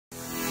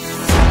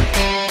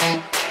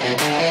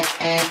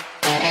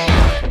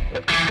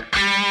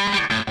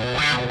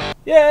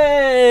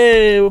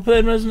Yay! We're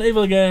playing Resident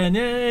Evil again.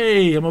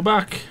 Yay! And we're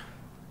back.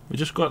 We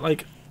just got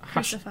like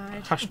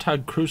Crucified.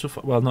 hashtag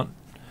crucified. Well, not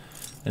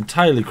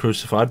entirely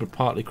crucified, but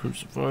partly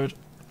crucified.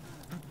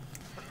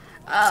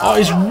 Oh,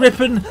 he's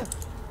ripping.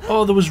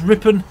 Oh, there was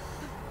ripping.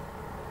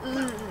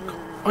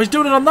 Oh, he's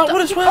doing it on that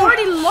one as well. You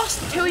already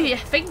lost 2 of your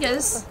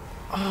fingers.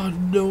 Oh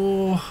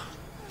no.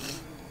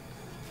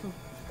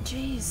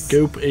 Jeez.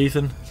 Goop,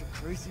 Ethan.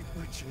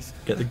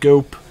 Get the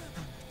goop.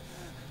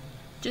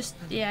 Just,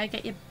 yeah,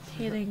 get your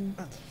healing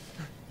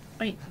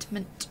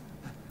ointment.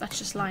 That's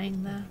just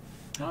lying there.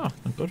 Oh,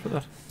 I'm good for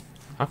that.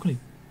 How can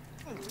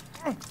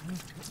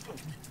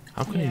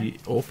he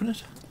open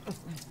it?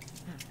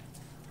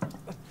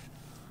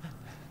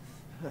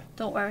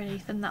 Don't worry,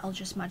 Ethan, that'll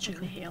just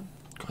magically heal.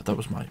 God, that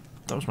was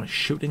my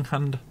shooting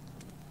hand.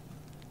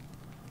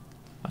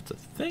 That's a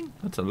thing.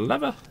 That's a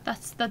lever.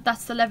 That's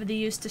the lever they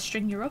use to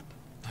string you up.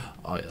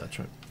 Oh yeah, that's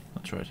right.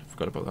 That's right. I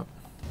forgot about that.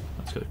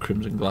 That's got a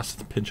crimson glass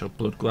to pinch out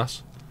blood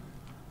glass.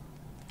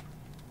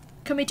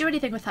 Can we do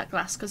anything with that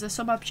glass? Because there's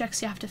some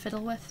objects you have to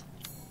fiddle with.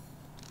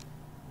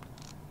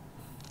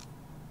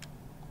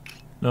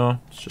 No,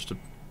 it's just a.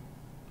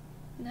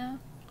 No.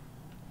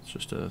 It's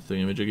just a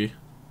thingamajiggy.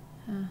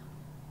 Huh.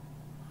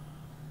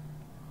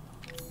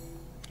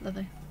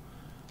 Lovely.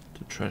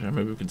 To treasure.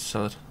 Maybe we can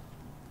sell it.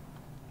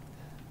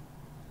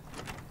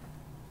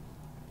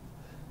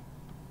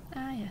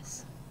 Ah,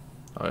 yes.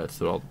 Oh yeah,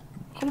 it's all.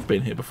 Oh, we've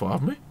been here before,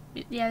 haven't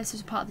we? Yeah, this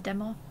was part of the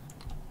demo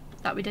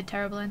that we did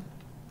terrible in.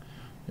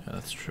 Yeah,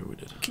 that's true. We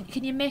did.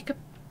 Can you make a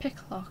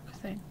picklock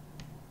thing?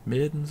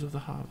 Maidens of the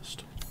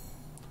Harvest.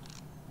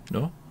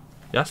 No.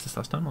 Yes, this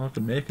last time all I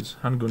can make is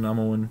handgun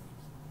ammo and.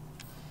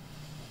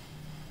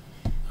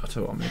 I'll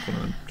tell you what, I'll make one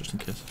of them just in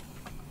case.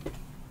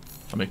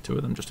 I'll make 2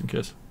 of them just in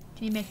case.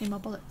 Can you make any more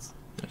bullets?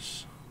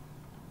 Yes.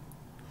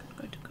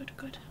 Good, good,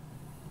 good.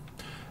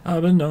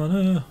 Ah,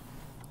 banana.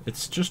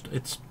 It's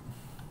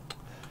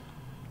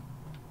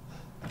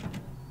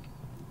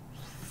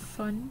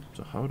Fun.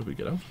 So how do we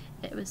get out?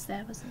 It was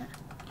there, wasn't it?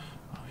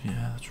 Oh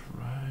yeah, that's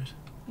right.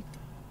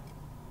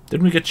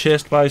 Didn't we get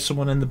chased by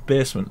someone in the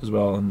basement as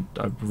well, and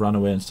I ran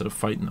away instead of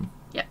fighting them?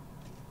 Yep.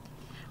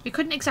 We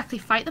couldn't exactly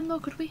fight them though,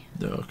 could we?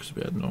 No, because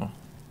we had no.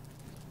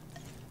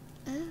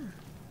 Oh.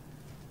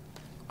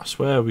 I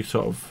swear we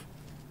sort of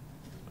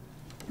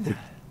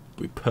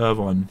we perv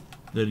on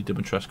Lady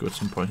Dimitrescu at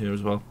some point here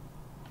as well.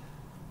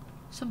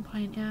 Some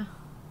point, yeah.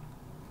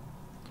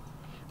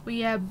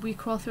 We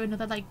crawl through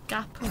another like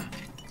gap.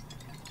 Nothing.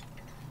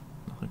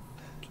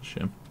 It's a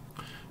shame.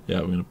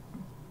 Yeah, we're gonna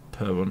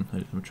perv on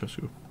Lady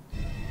Dimitrescu.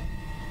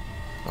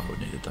 Oh, we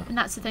needed that. And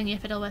that's the thing you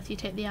fiddle with, you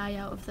take the eye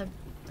out of the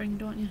ring,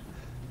 don't you?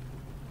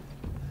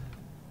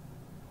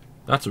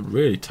 That's a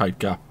really tight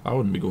gap. I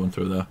wouldn't be going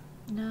through there.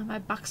 No, my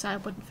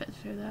backside wouldn't fit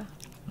through there.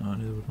 No,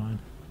 neither would mine.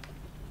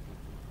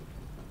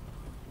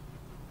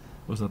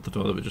 Was that the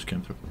door that we just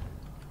came through?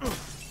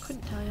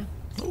 Couldn't tell you.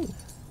 Oh.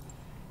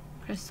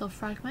 Crystal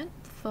fragment,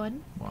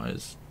 fun. Why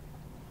is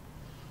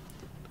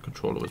the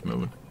controller was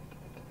moving?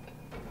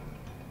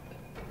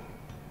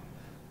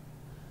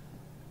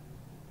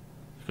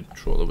 The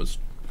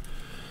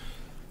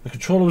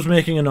controller was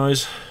making a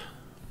noise.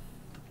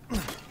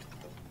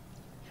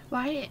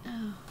 Why?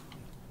 Oh.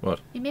 What?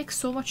 He makes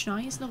so much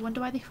noise. No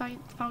wonder why they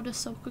found us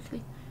so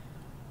quickly.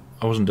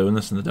 I wasn't doing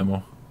this in the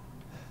demo.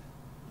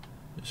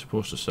 You're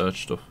supposed to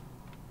search stuff.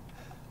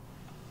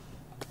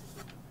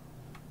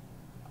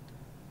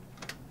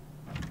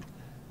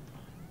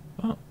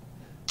 Oh.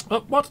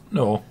 Oh, what?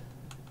 No.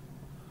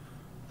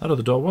 That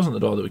other door wasn't the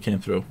door that we came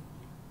through.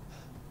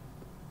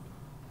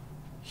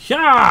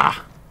 Yeah!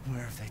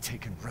 Where have they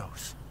taken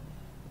Rose?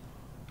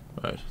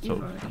 Right,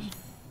 You've already.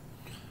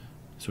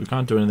 so we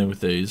can't do anything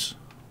with these.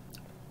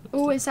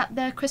 Oh, is that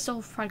the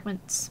crystal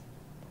fragments?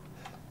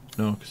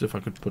 No, because if I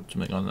could put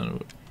something on, then it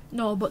would.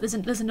 No, but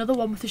there's another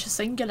one with just a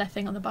singular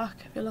thing on the back.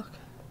 If you look.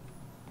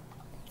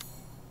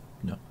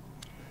 No.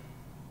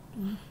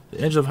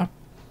 The edge of. I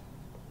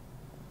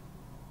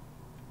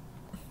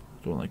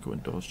don't like when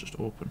doors just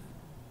open.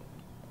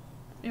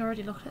 You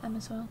already looked at them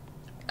as well.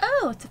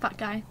 Oh, it's a fat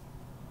guy.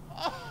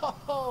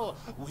 Oh,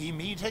 we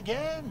meet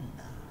again.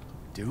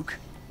 Duke,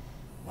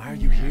 why are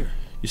you here?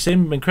 You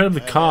seem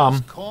incredibly calm.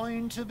 There's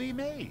coin to be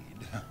made.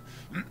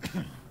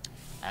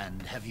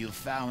 And have you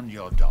found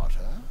your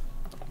daughter?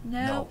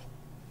 No.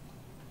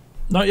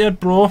 Not yet,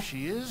 bro. If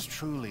she is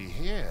truly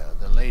here,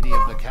 the lady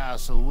of the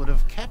castle would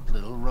have kept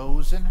little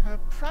Rose in her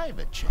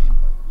private chambers,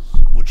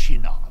 would she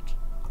not?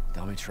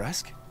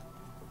 Dimitrescu?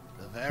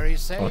 The very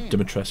same. Oh,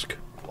 Dimitrescu.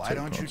 Why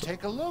don't you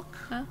take a look?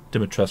 Huh?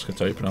 Dimitrescu, that's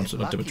how you pronounce it,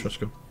 not Lucky.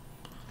 Dimitrescu.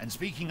 And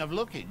speaking of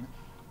looking,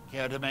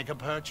 care to make a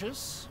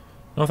purchase?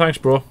 No thanks,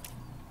 bro.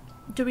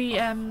 Do we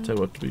Tell you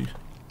what, we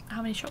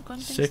how many shotgun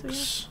things do we have?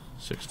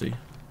 660. I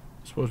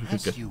suppose we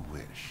As could you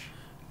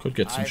wish.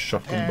 get some I've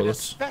shotgun prepared bullets.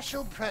 A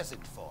special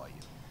present for you.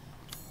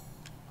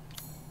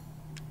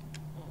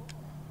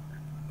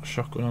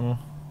 Shotgun ammo.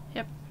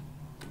 Yep.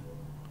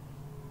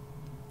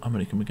 How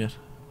many can we get?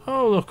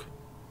 Oh look.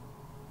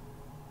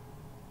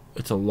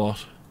 It's a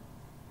lot.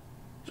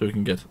 So we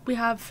can get... We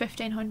have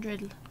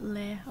 1,500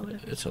 lei or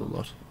whatever. It's a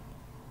lot.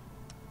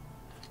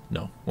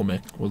 No, we'll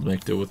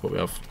make do with what we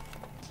have.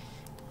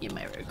 You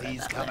may regret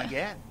Please that come lei.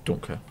 again.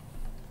 Don't care.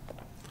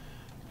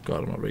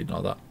 God, I'm not reading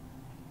all that.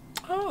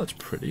 Oh, that's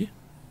pretty.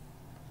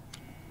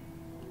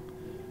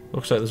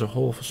 Looks like there's a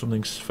hole for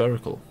something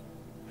spherical.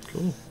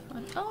 Cool.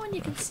 Oh, and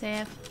you can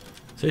save.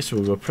 See, so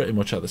we were pretty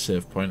much at the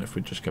save point if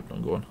we just kept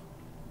on going.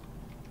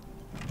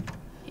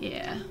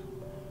 Yeah.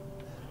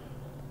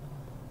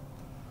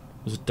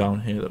 Was it down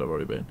here that I've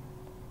already been?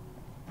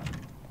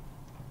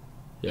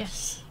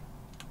 Yes.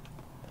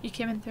 You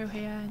came in through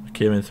here. And... I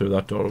came in through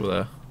that door over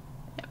there.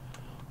 Yep.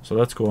 So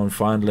let's go and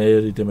find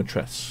Lady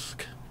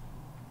Dimitrescu.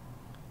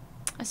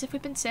 As if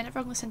we've been saying it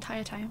wrong this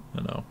entire time.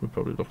 I know, we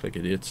probably look like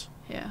idiots.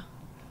 Yeah.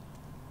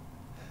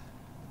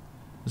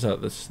 Is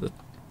that this?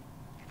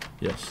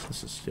 Yes,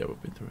 this is... Yeah,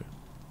 we've been through it.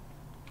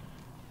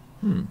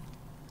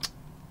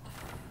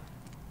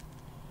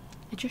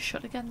 It just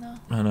shut again though.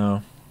 I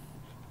know.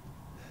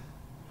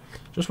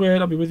 Just wait,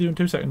 I'll be with you in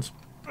 2 seconds.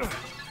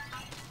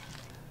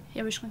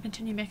 Yeah, we're just going to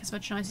continue making as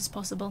much noise as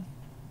possible.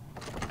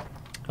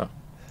 Oh.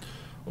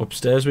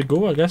 Upstairs we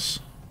go, I guess.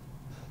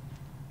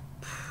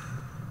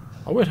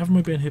 Oh wait, haven't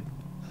we been here?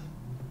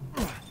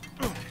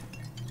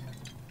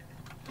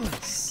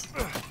 Yes.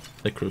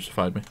 They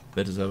crucified me.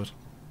 They deserve it.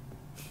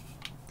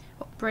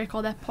 What, break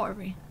all their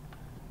pottery?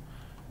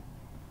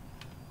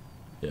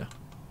 Yeah.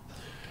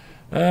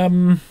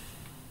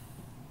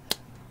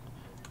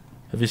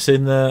 Have you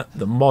seen the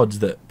mods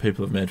that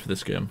people have made for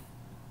this game?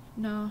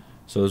 No.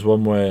 So there's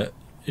one where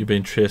you're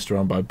being chased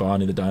around by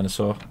Barney the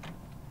dinosaur.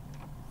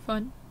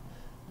 Fun.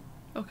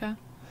 Okay.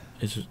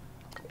 He's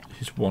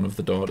one of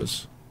the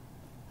daughters.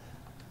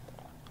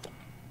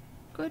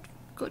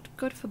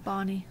 Good for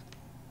Barney.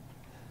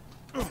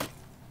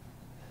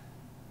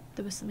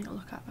 There was something to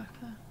look at back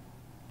there.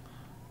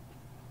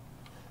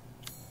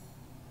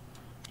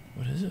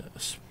 What is it? A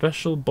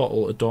special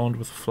bottle adorned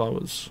with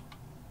flowers.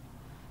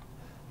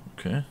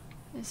 Okay.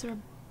 Is there a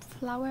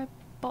flower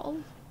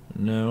bottle?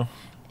 No.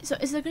 So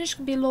is there just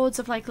going to be loads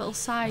of like little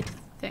side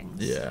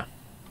things? Yeah.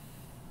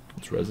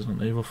 It's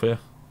Resident Evil for you.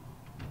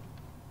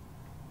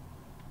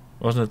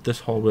 Wasn't it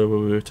this hallway where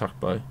we were attacked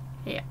by?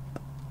 Yeah.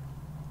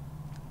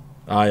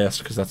 Ah yes,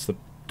 because that's the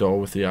door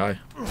with the eye.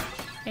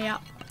 Yeah.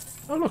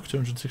 Oh look,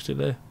 260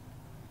 there.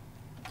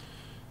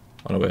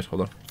 Oh no, wait,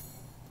 hold on.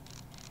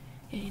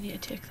 Yeah, you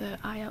need to take the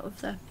eye out of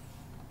the...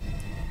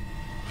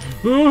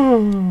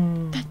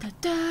 Ooh, Da, da,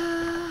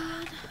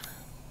 da.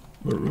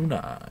 maroon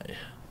eye.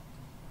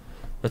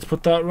 Let's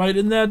put that right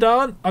in there,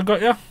 darling. I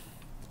got ya.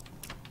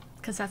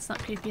 Because that's not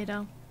creepy at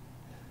all.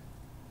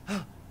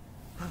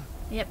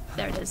 Yep,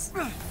 there it is.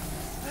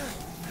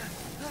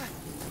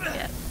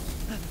 Yep.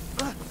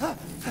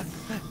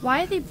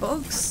 Why are they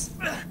bugs?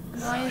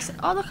 Why is it...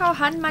 Oh, look, our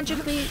hand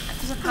magically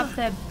doesn't have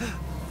the...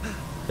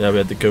 Yeah, we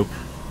had the goop.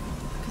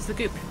 Because the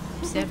goop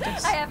saved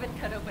us. I haven't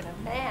cut open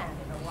a man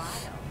in a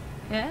while.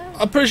 Yeah.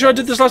 I'm pretty sure I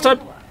did this last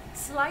time.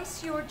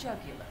 Slice your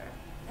jugular.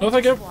 Oh,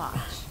 thank you. Watch.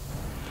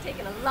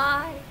 Taking a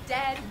live,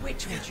 dead,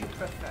 which would you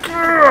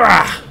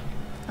prefer?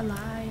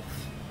 Alive.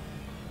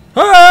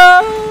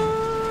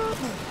 Ah!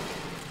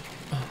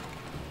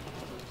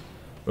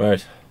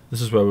 Right,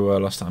 this is where we were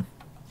last time.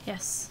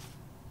 Yes.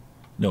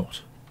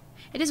 Note.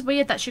 It is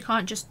weird that she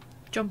can't just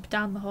jump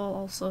down the hole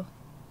also.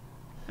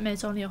 I mean,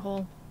 it's only a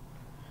hole.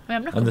 I mean,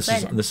 I'm not And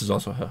complaining. this is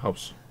also her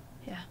house.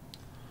 Yeah.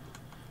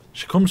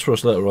 She comes for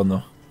us later on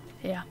though.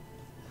 Yeah.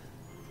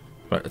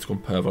 Right, let's go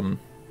and perv on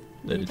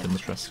Lady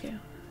Dimitrescu.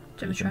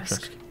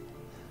 Dimitrescu.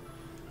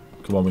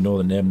 Come on, we know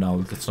the name now.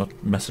 Let's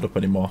not mess it up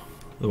anymore.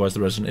 Otherwise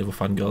the Resident Evil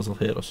fangirls will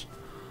hate us.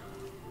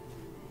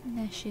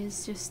 No, she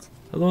is just...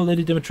 Hello,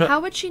 Lady Dimitrescu. How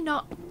would she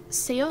not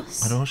see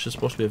us? I know, she's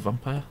supposed to be a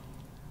vampire.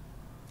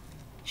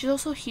 She's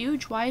also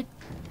huge. Why?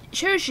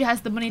 Sure, she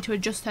has the money to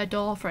adjust her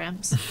door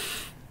frames.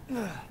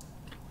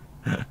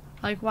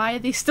 Like, why are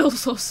they still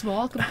so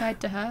small compared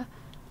to her?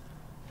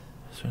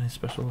 Is there any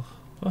special...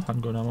 Oh,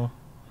 handgun ammo.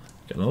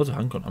 Getting loads of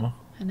handgun ammo.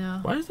 I know.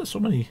 Why is there so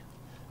many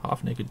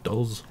half-naked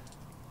dolls?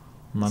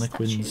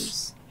 Mannequins.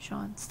 Statues.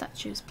 Sean,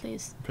 statues,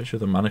 please. I'm pretty sure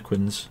they're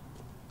mannequins.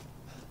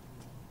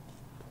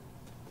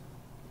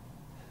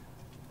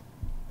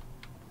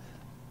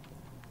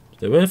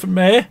 Stay away from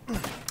me!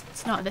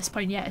 It's not at this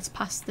point yet. It's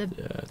past the...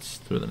 Yeah, it's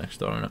through the next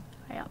door, innit?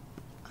 Yeah.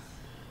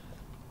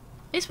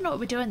 At least we know what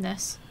we're doing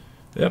this.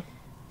 Yep.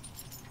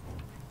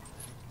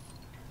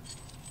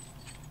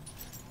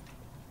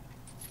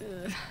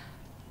 Ugh.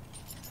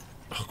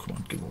 Oh, come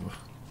on, give over.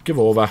 Give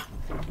over.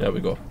 There we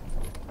go.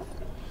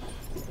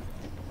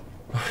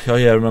 Oh,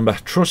 yeah, remember.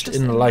 Trust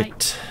in the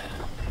light.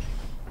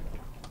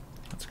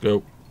 Let's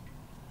go.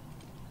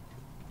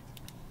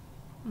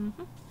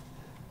 Mm-hmm.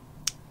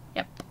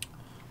 Yep.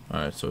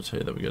 Alright, so it's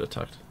here that we get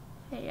attacked.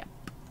 Yep.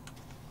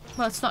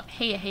 Well, it's not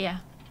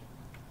here.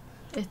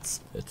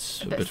 It's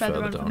It's a bit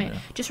further on down, from here. yeah.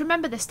 Just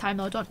remember this time,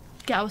 though. Don't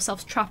get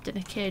ourselves trapped in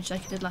a cage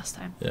like I did last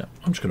time. Yeah,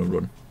 I'm just gonna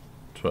run.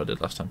 That's what I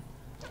did last time.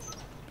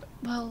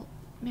 Well,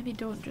 maybe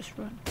don't just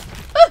run.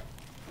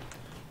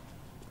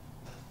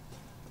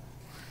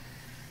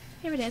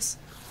 Here it is.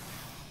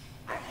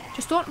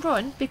 Just don't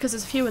run, because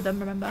there's a few of them,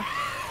 remember.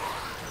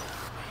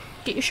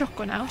 Get your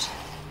shotgun out.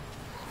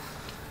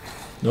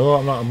 No,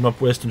 I'm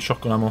not wasting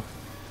shotgun ammo.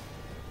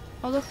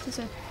 Oh look, there's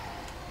a...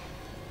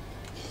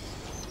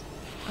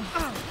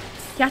 Oh.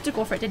 You had to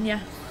go for it, didn't you,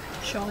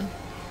 Shaun?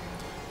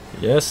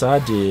 Yes, I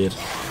did.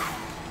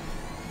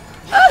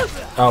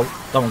 Ow,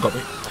 that one got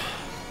me.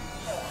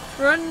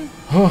 Run!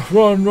 Oh,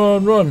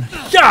 run!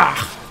 Yeah!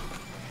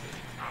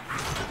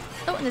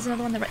 Oh, and there's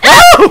another one there.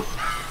 Oh!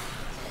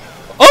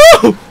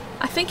 Oh!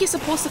 I think you're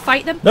supposed to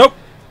fight them. Nope.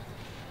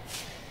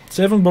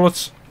 Saving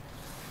bullets.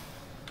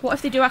 What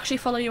if they do actually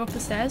follow you up the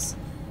stairs?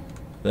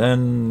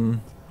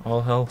 Then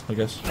all hell, I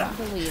guess. I can't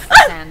believe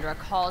Sandra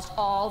caused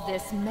all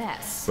this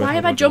mess. Why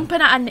am I jumping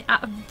at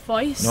a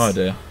voice? No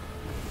idea.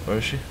 Where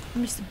is she?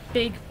 I'm just a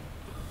big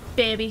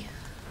baby.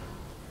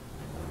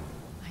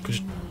 I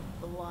need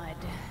blood.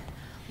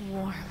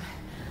 Warm,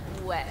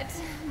 wet,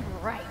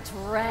 bright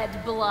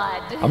red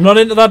blood. I'm not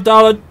into that,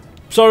 darling.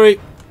 Sorry.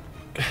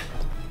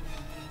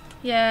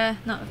 Yeah,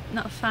 not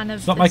a fan of.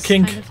 It's not my this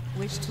kink. kind of-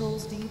 Which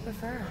tools do you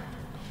prefer?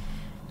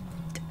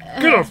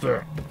 Get off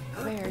there.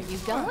 Where are you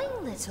going,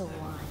 little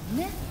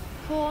one?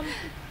 Home.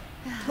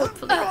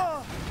 Hopefully.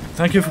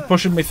 Thank you for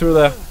pushing me through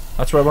there.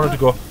 That's where I wanted to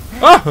go.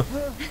 Ah!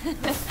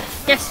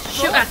 Yes,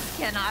 shoot her.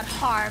 Cannot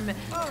harm.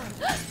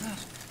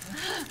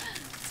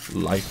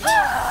 Light.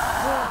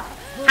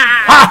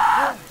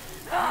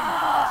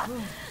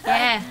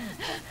 Yeah.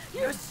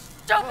 You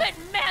stupid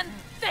man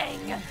thing!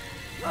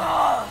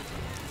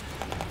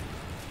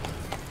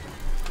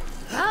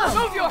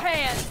 Move your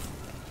hands!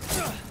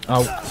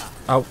 Ow.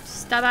 Ow.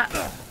 Stab at.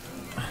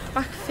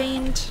 Back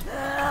fiend.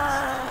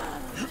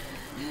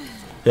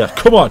 Yeah,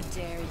 come on.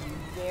 Dare you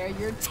dare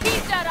your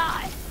teeth at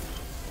I!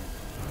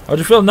 How do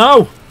you feel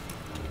now?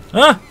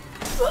 Huh?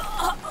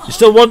 You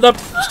still want that?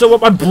 Still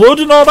want my blood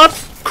and all that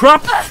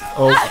crap?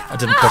 Oh, I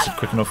didn't press it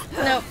quick enough.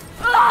 No.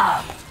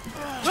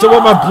 Still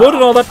want my blood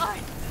and all that? I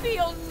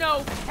feel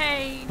no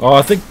pain! Oh,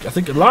 I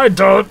think you lied,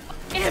 darling.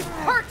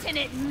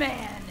 Impertinent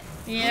man!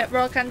 Yeah, we're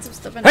all kinds of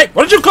stuff in Hey, it.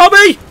 what did you call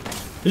me?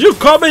 Did you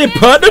call me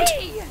impertinent?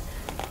 Hey!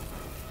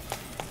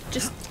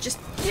 Just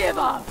Give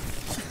up!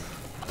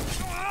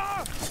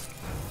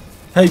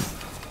 Hey,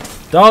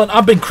 darling,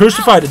 I've been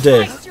crucified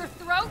today. Slice your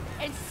throat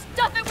and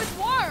stuff it with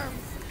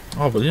worms!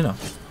 Oh, well, you know.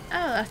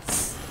 Oh,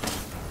 that's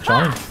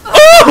Charming.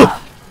 Oh!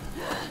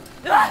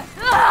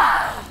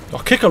 I'll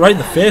kick her right in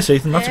the face,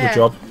 Ethan. That's a Yeah. good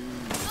job.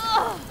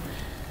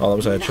 Oh, that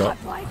was a headshot.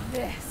 Not like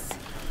this.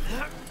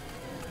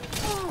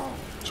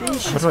 Jeez,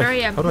 she's do I-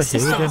 very how do I heal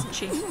persistent, again? isn't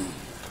she?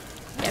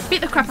 Yeah,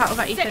 beat the crap out of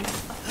her, Ethan.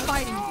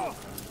 Fighting you.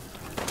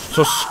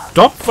 So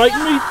stop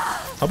fighting me.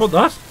 How about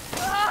that?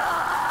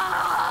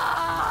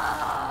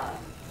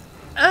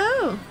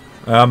 Oh,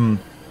 I don't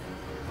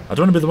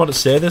want to be the one to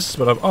say this,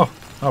 but oh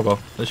well,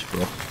 there she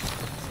go.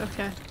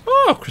 okay,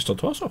 Oh, crystal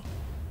torso.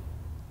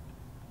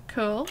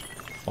 cool.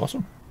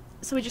 Awesome.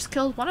 So we just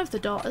killed one of the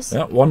daughters.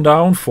 Yeah, 1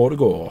 down, 4 to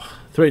go.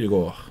 3 to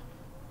go.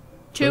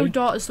 2 Really?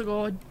 daughters to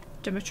go.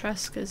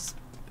 Dimitrescu's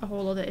a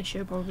whole other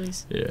issue, probably.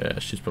 Yeah,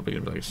 she's probably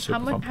going to be like a super How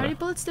many vampire.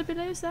 bullets did we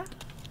lose there?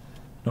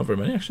 Not very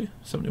many, actually.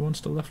 71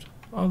 still left.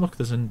 Oh, look,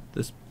 there's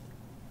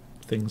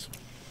things.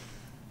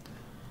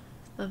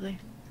 Lovely.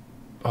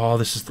 Oh,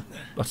 that's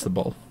the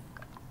bottle.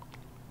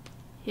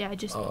 Yeah, I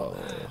just. Oh.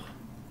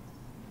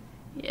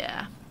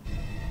 Yeah.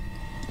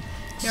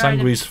 You're right,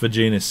 Sanguis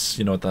Virginis.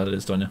 You know what that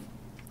is, don't you?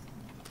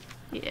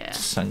 Yeah.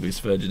 Sanguis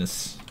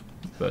Virginis.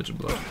 Virgin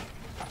blood.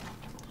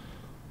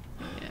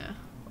 Yeah.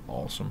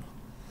 Awesome.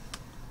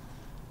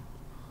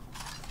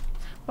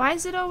 Why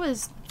is it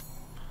always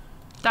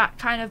that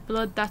kind of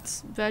blood,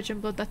 that's virgin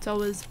blood, that's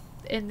always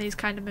in these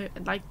kind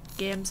of like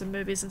games and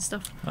movies and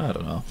stuff? I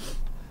don't know.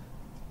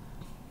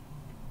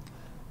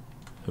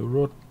 Who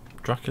wrote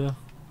Dracula?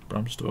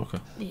 Bram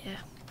Stoker. Yeah.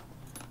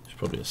 She's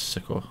probably a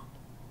sicko.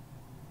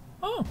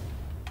 Oh.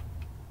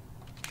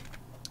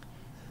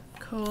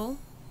 Cool.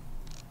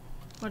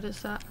 What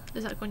is that?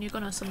 Is that gun your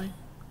gun or something?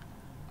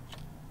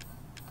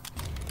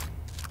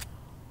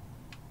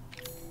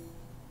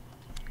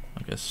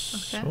 I guess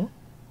Okay. so.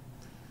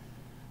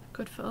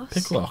 Good for us.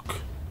 Pick lock.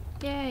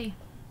 Yay.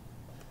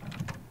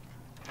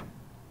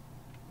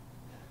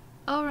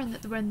 Oh,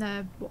 we're in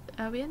the.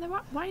 Are we in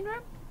the wine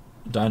room?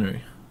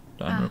 Dinery.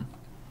 Dining Ah. room.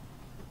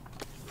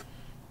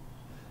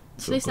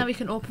 So at least now we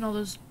can open all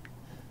those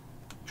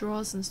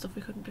drawers and stuff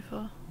we couldn't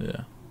before.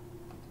 Yeah.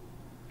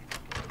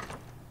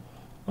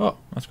 Oh,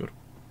 that's good.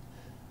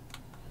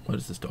 Where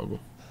does this dog go?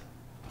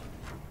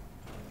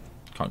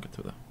 Can't get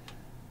through there.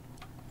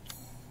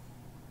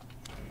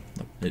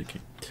 No, need a key.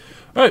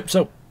 Alright,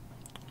 so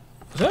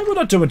we're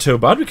not doing too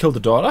bad. We killed the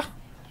daughter.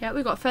 Yeah,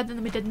 we got further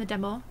than we did in the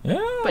demo.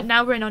 Yeah. But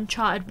now we're in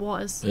uncharted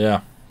waters.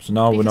 Yeah. So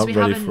now we're Because not we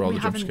ready haven't- for all we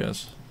the jump haven't-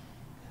 scares.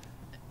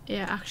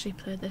 Yeah, actually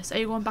played this. Are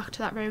you going back to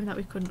that room that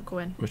we couldn't go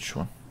in? Which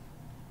one?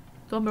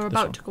 The one we were This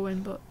about one. to go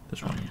in, but...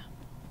 This Oh, one. yeah.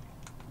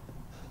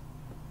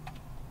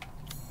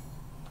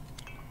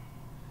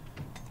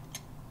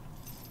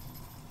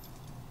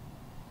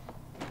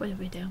 What did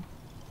we do?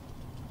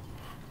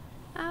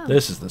 Oh.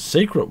 This is the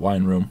secret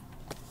wine room.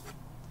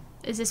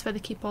 Is this where they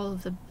keep all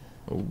of the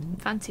Oh.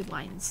 Fancy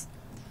wines.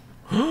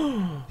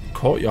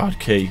 Courtyard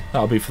key.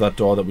 That'll be for that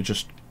door that we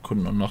just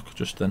couldn't unlock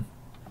just then.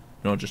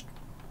 No, just...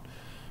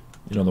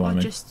 You know the one I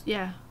mean? Just,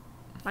 yeah.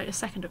 Like a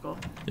second ago.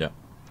 Yeah.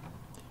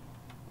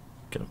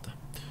 Get up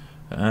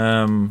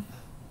there.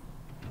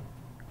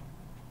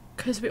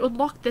 Because we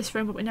unlocked this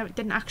room, but we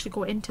didn't actually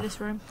go into this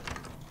room.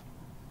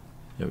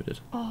 Yeah, we did.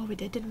 Oh, we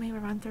did, didn't we? We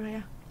ran through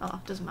here.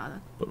 Oh, doesn't matter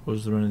then. But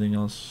was there anything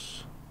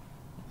else?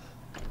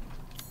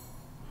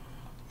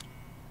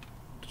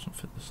 Doesn't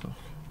fit this lock.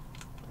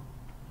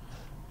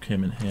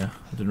 Came in here.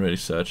 I didn't really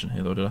search in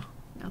here though, did I?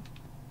 No.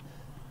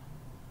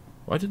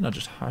 Why didn't I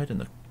just hide in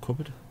the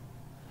cupboard?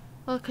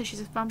 Well, because she's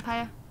a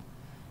vampire.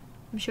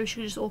 I'm sure she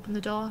could just open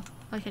the door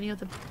like any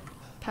other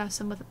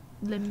person with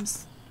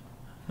limbs.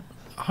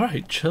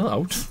 Alright, chill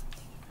out.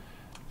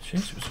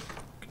 Jeez, it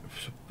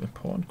was an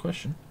important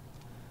question.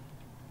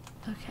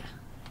 Okay.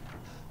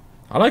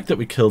 I like that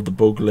we killed the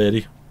bug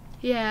lady.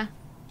 Yeah.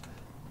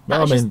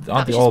 Well, I mean, that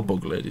aren't they was all just-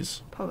 bug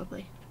ladies?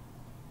 Probably.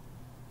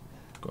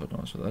 God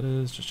knows what that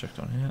is. Just check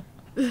down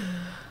here.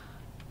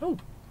 Oh.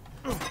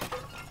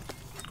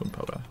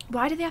 Gunpowder.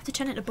 Why do they have to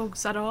turn into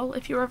bugs at all?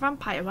 If you're a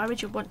vampire, why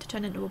would you want to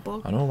turn into a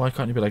bug? I know, why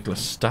can't you be like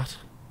Lestat?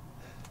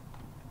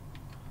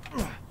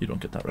 You don't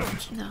get that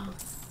reference. No.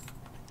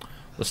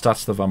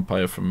 Lestat's the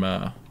vampire from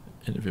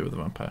Interview with the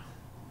Vampire.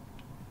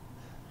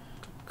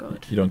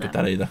 Good. You don't get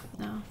that either.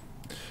 No.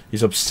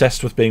 He's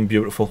obsessed with being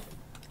beautiful.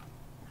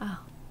 Oh.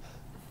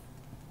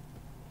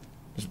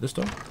 Is it this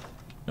door?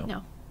 No.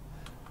 No.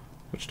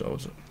 Which door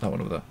was it? That one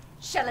over there.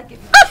 Shall I give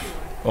you a tour?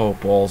 Oh,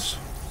 balls.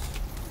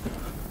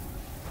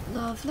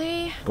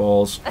 Lovely.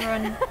 Balls.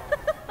 Run.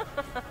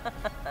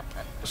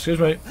 Excuse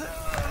me.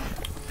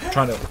 I'm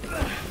trying to...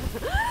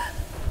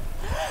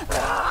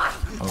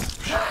 Oh,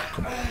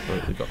 come on.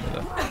 Wait, you got me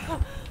there.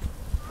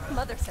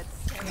 Mother said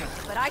so,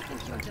 but I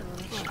think you're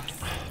delicious.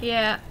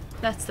 Yeah,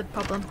 that's the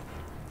problem.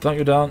 Thank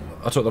you, Dan.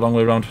 I took the long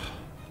way round.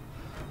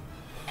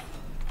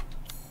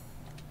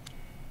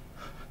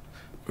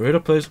 Read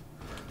up, please.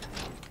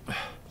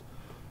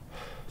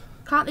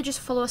 Can't they just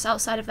follow us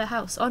outside of their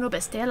house? Oh no, but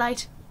it's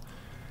daylight.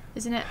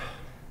 Isn't it?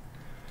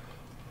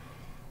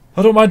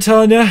 I don't mind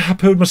telling you, I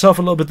pooed myself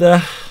a little bit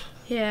there.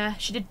 Yeah,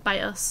 she did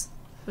bite us,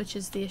 which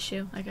is the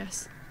issue, I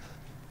guess.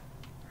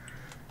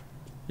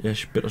 Yeah,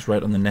 she bit us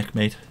right on the neck,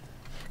 mate.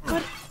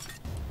 God,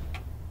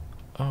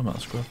 Oh,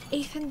 metal scrub.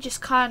 Ethan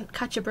just can't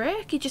catch a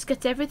break. He just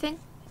gets everything.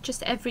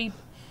 Just every...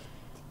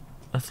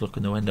 Let's look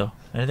in the window.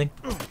 Anything?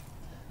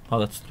 Oh,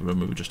 that's the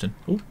room we were just in.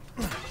 Ooh.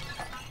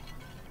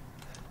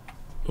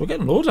 We're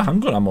getting loads of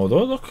handgun ammo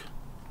though, look.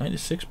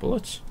 96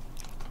 bullets.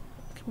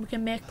 We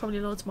can make probably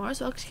loads more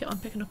as well, because keep on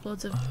picking up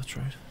loads of... Oh, that's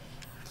right.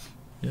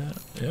 Yeah,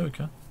 yeah, we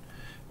can.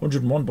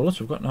 101 bullets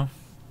we've got now.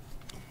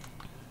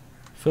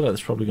 I feel like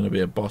there's probably going to be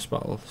a boss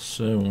battle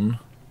soon.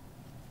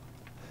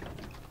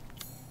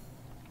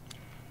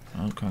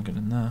 Oh, can't get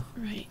in there.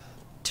 Right.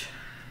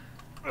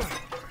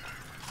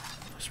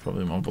 There's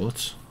probably more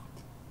bullets.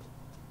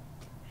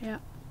 Yeah.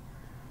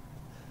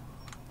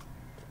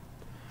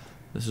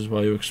 This is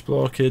why you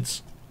explore,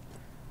 kids.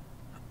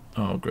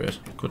 Oh, great.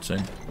 Good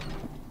scene.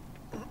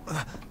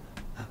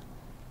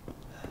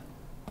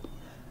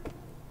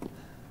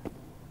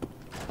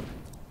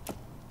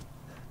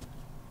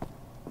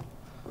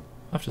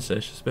 I have to say,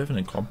 she's a bit of an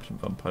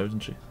incompetent vampire,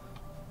 isn't she?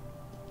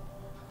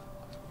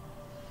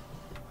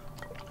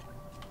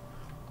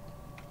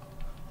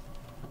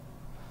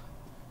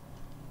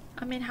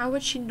 I mean, how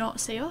would she not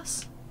see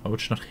us? Why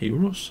would she not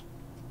hear us?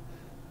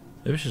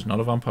 Maybe she's not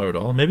a vampire at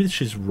all. Maybe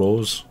she's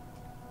Rose.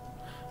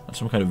 And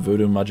some kind of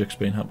voodoo magic's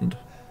been happened.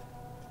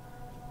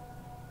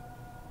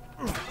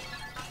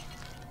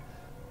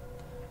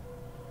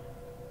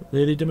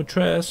 Lady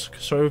Dimitrescu.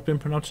 Sorry we've been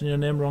pronouncing your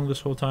name wrong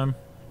this whole time.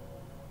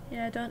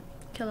 Yeah, don't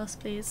kill us,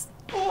 please.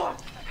 What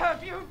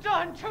have you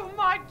done to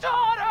my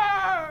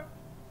daughter?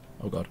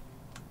 Oh god.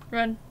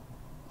 Run.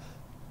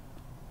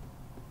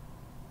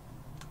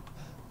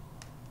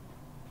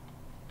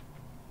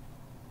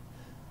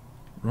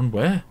 Run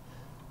where?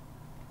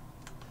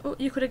 Oh,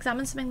 you could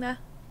examine something there.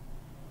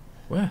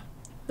 Where?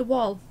 The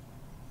wall.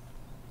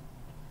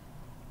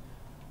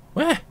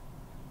 Where?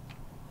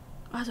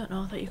 I don't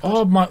know that you could.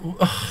 Oh my...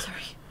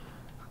 Sorry.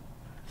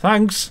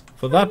 Thanks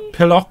for that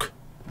pillock.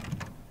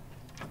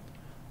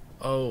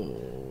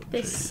 Oh,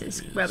 This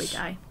is where we jeez.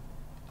 die.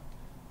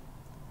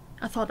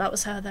 I thought that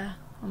was her there.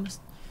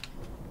 Almost.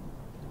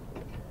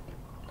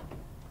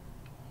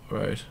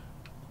 Right.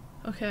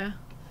 Okay.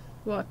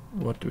 What?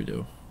 What do we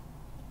do?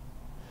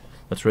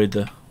 Let's read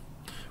the...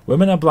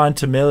 Women are blind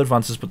to male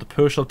advances, but the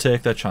poor shall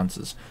take their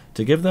chances,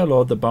 to give their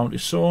lord the bounty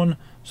sown,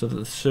 so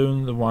that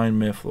soon the wine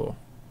may flow.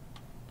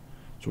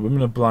 So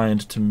women are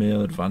blind to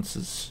male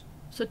advances.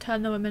 So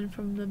turn the women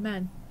from the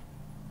men.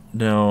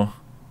 No.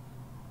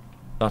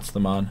 That's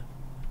the man.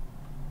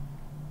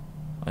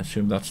 I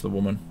assume that's the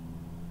woman.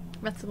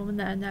 That's the woman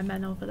there and they're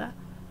men over there.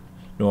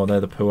 No, they're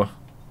the poor.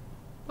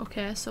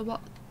 Okay, so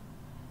what?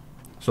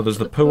 So there's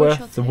So the the poor poor,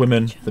 shall the take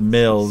women, their the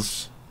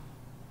males,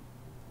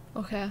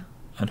 Okay.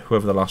 and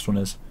whoever the last one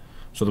is.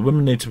 So the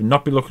women need to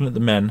not be looking at the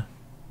men.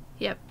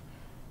 Yep.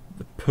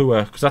 the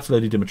poor, because that's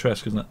Lady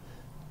Dimitrescu, isn't it?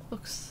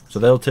 Looks. So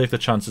they'll take the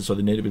chances, so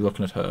they need to be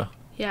looking at her.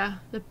 Yeah.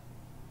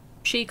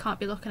 She can't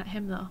be looking at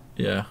him though.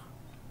 Yeah.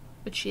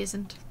 But she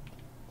isn't.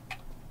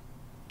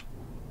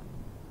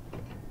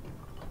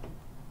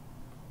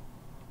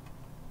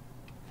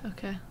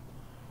 Okay.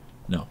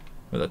 No.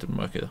 Well, that didn't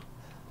work either.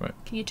 Right.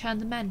 Can you turn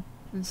the men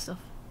and stuff?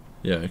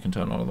 Yeah, I can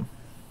turn all of them.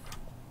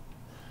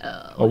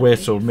 Oh, wait,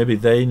 so maybe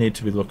they need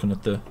to be looking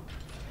at the...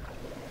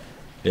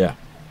 Yeah.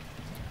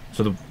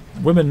 So the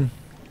women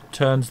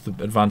turns the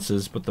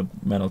advances, but the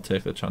men will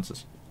take their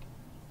chances.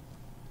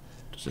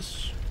 Does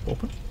this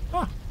open?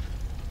 Ah.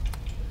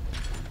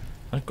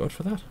 Thank God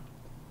for that.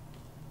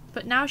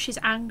 But now she's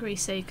angry,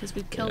 see, because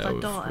we've killed her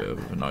daughter.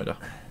 We've annoyed her.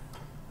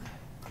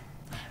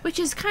 Which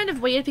is kind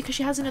of weird because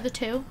she has another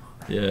two.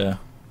 Yeah.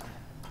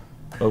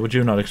 Well, would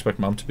you not expect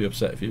Mum to be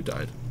upset if you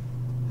died?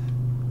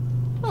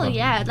 Well,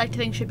 yeah, I'd like to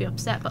think she'd be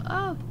upset, but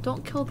oh,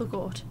 don't kill the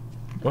goat.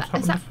 What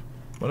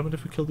happened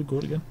if we killed the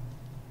goat again?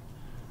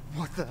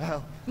 What the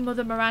hell?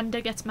 Mother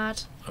Miranda gets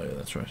mad. Oh yeah,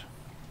 that's right.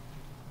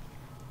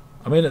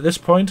 I mean, at this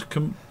point,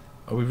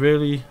 are we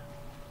really...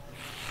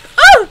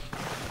 Oh!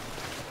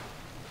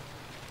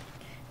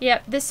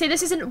 Yeah, this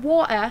isn't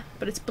water,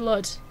 but it's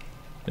blood.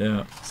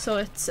 Yeah. So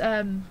it's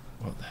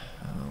What the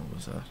hell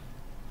was that?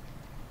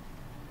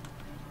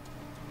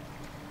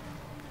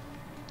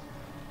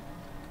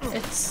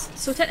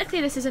 So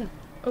technically this isn't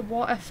a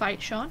water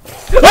fight, Shaun.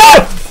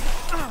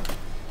 Ah!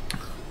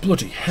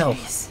 Bloody hell!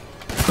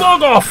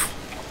 Bug off!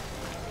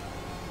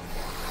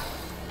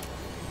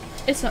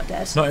 It's not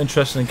dead. Not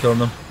interested in killing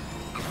them.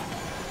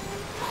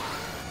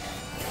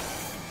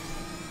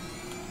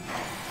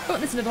 Oh,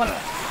 there's another one.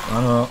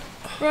 I know.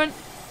 Run.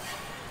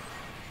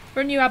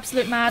 Run, you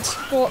absolute mad.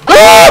 Go.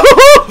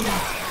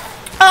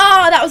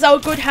 Oh, that was our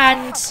good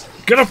hand.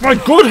 Get off my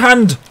good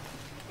hand!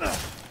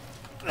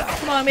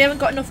 Come on, we haven't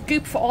got enough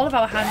goop for all of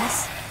our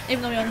hands.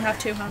 Even though we only have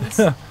 2 hands.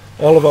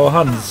 All of our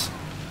hands.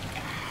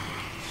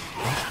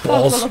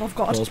 Balls. Oh, for the love of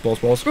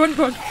God. Balls. Run,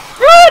 run.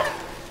 Run!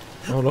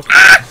 Oh, look.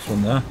 There's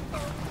one there.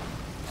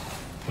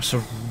 We're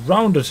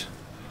surrounded.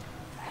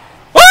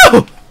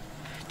 Oh!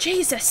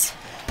 Jesus.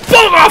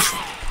 Bug off!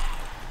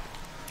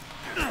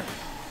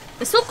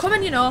 They're still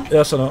coming, you know.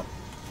 Yes, I know.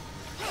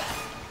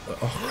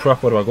 Oh,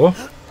 crap. Where do I go?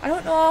 I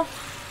don't know.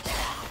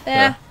 There.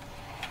 Yeah.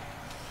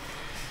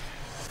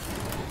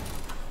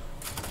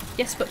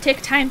 Yes, but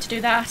take time to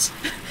do that.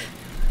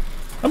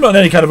 I'm not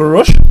in any kind of a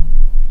rush.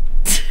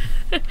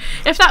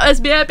 If that was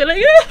me, I'd be like,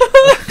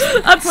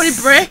 I'd probably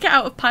break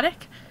out of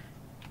panic.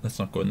 Let's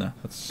not go in there.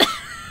 That's...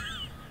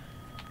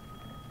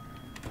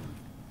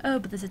 Oh,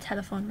 but there's a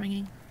telephone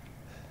ringing.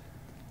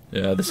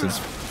 Yeah, this is...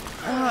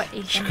 Oh,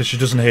 Ethan. Because she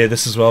doesn't hear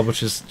this as well, but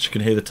she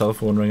can hear the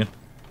telephone ringing.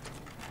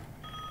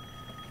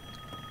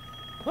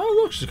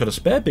 Oh, look, she's got a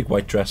spare big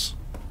white dress.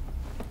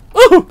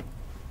 Oh!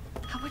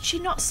 How would she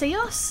not see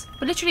us?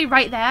 We're literally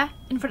right there,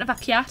 in front of our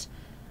Kiat.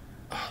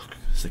 Oh,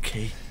 there's the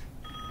key.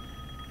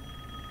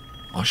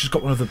 Oh, she's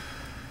got one of the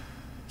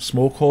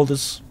smoke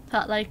holders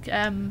That, like,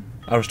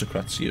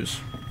 aristocrats use.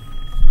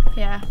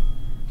 yeah.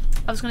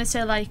 I was going to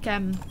say, like,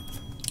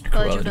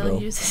 Village of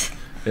Bill uses.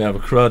 Yeah,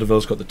 but Cruella de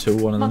Vil's got the 2-1,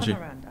 hasn't Mother she?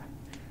 Miranda,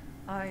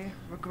 I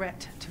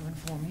regret to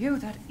inform you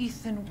that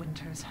Ethan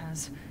Winters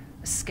has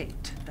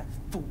escaped that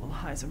fool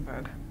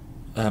Heisenberg.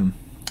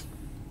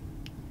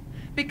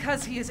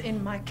 Because he is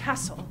in my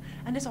castle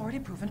and has already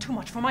proven too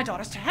much for my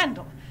daughters to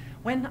handle.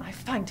 When I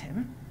find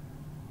him...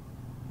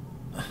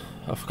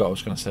 I forgot what I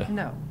was going to say.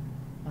 No,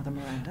 Mother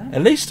Miranda.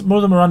 At least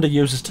Mother Miranda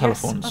uses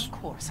telephones. Yes, of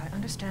course, I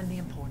understand the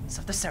importance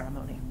of the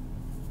ceremony.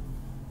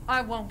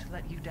 I won't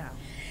let you down.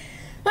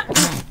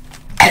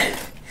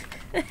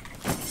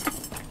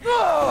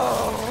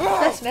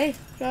 That's me.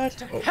 God.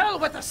 To hell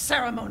with the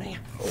ceremony!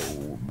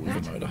 Oh, we've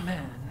annoyed her.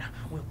 Man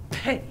will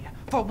pay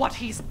for what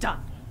he's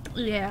done.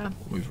 Yeah.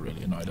 We've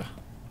really annoyed her.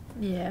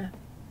 Yeah.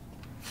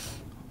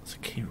 There's a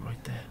key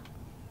right there.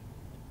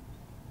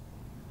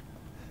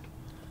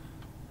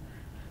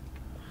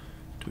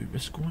 Do we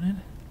risk going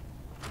in?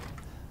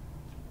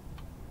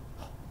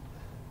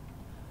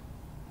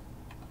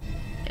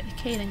 Get the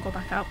key and then go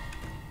back out.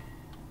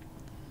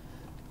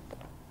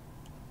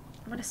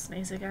 I'm gonna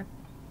sneeze again.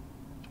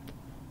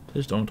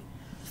 Please don't.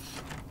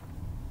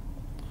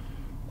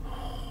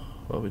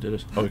 Well, we did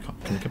it. Oh, we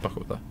can't. Can we get back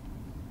up there?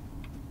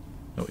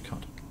 No, we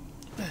can't.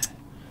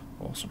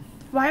 Awesome.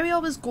 Why are we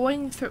always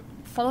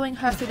following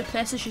her through the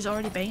places she's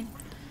already been?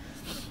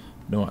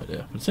 No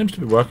idea. But it seems to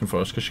be working for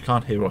us because she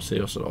can't hear or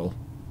see us at all.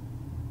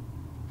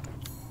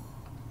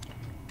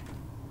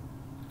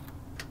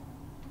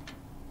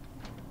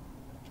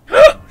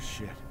 Oh,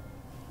 shit.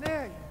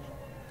 There you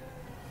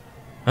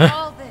Huh? go.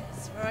 All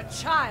this for a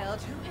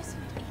child who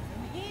isn't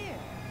even here.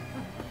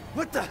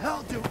 What the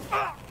hell, dude?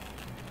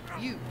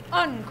 You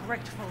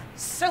ungrateful,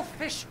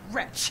 selfish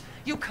wretch!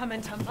 You come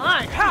into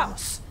my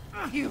house!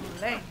 You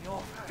lay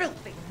your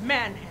filthy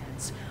man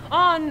hands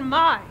on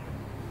my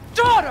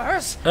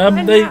daughters!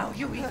 And now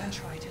you even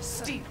try to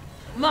steal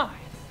my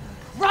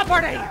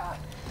property!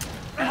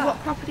 What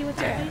property would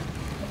that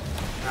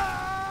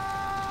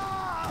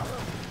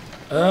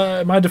be?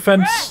 In my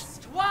defense,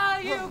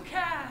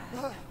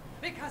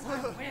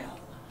 will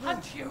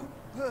hunt you,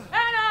 and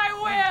I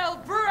will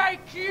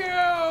break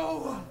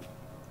you!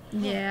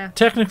 Yeah.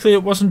 Technically,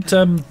 it wasn't.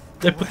 They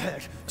Go put.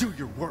 ahead. Do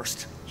your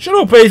worst. Shut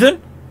up,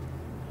 Ethan.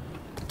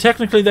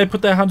 Technically, they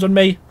put their hands on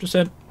me. Just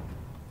saying.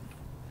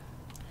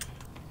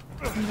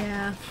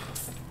 Yeah.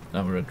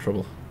 Now we're in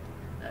trouble.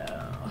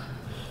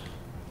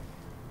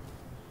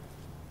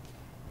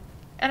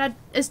 And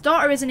his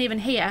daughter isn't even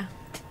here.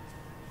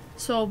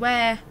 So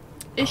where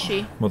is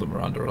she? Mother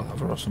Miranda will have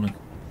her or something.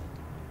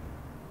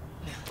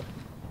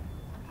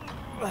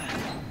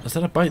 Is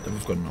that a bite that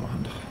we've got in our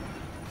hand?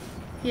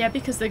 Yeah,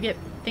 because the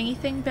thingy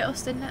thing bit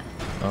us, didn't it?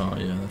 Oh,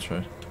 yeah, that's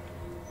right.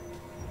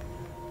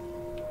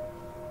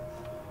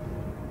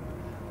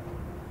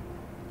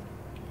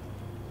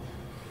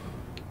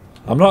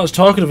 I'm not as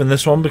talkative in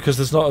this one because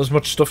there's not as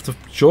much stuff to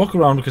joke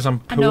around because I'm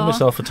pulling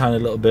myself a tiny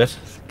little bit.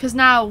 Because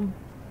now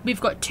we've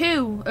got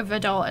 2 of her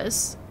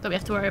daughters that we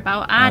have to worry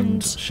about,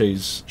 and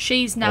she's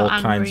now all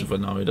angry. kinds of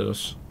annoyed at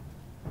us.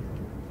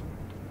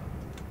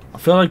 I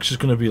feel like she's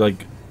going to be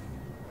like...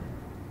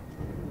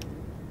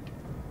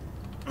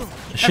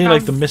 Is she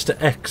like the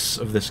Mr. X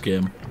of this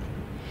game?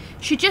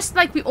 She just,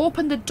 like, we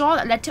opened the door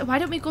that led to... Why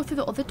don't we go through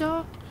the other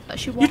door that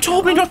she walked You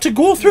told me out? not to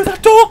go through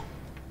that door!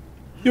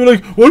 You were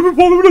like, why are we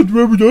following that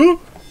every door?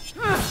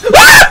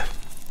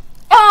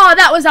 Oh,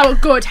 that was our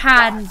good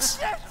hand.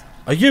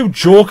 Are you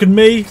joking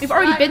me? We've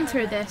already been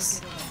through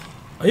this.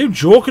 Are you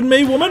joking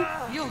me, woman?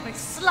 You'll be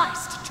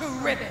sliced to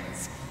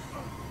ribbons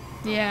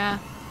Yeah.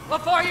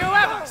 before you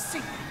ever see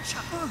me,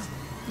 child.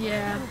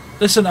 Yeah.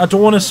 Listen, I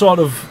don't want to sort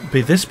of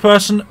be this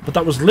person, but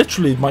that was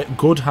literally my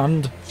good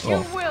hand. You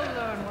Oh, will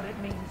learn what it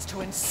means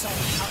to insult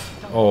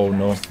our oh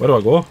no. Where do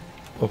I go?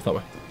 Oh, that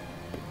way.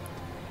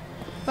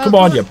 Well, Come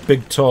on, you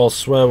big, tall,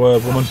 swear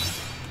word woman.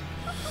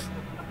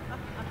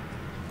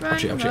 Run,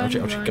 Ouchie, ouchie, run,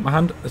 ouchie, ouchie. run. Get my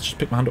hand. Let's just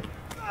pick my hand up.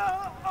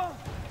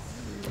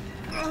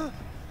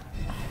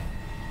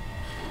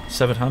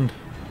 Severed hand.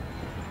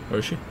 Where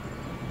is she?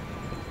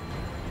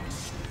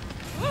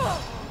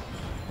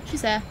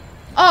 She's there.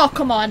 Oh,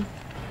 come on.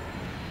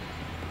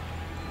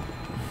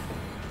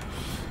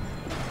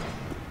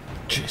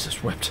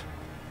 Jesus wept.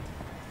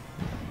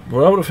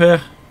 We're out of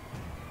here.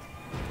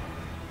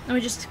 And we're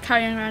just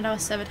carrying around our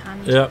severed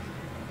hand. Yeah.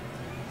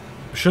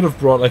 We should have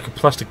brought like a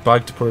plastic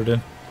bag to put it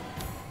in.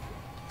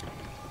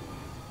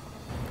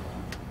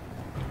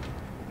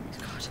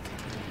 God.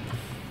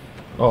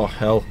 Oh,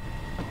 hell.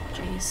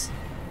 Jeez.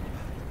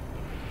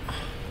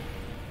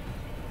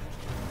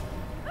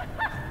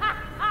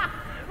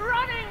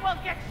 running will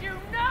get you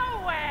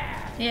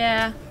nowhere.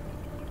 Yeah.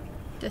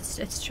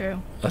 It's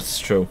true. That's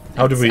true.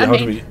 How do we... I How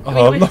do mean, we...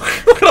 Oh, look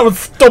at that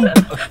stump!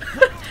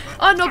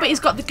 Oh no, but he's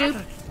got the goop.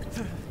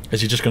 Is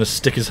he just going to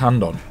stick his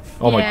hand on?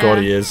 Oh my Yeah. god,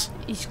 he is.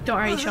 Don't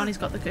worry, Sean, he's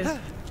got the goop.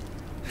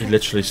 He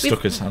literally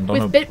stuck his hand on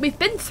him. We've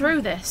been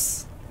through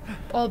this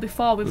all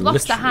before. We've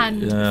lost a Literally,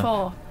 hand yeah.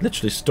 before.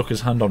 Literally stuck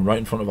his hand on right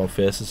in front of our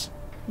faces.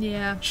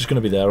 Yeah. She's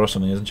going to be there or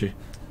something, isn't she?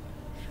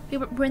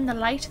 We're in the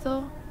light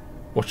though.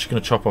 What's she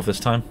going to chop off this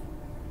time?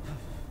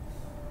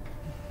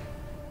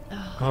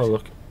 Oh,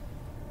 look.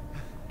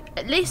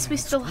 At least we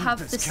still have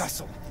This this.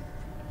 castle.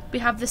 We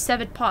have the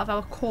severed part of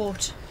our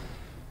coat.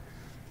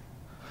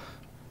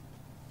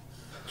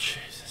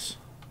 Jesus.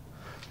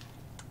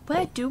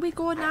 Where do we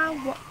go now?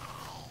 What?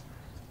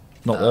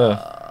 Not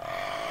there.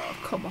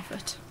 Come off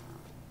it.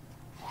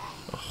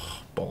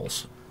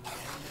 Balls.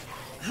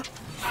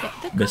 Get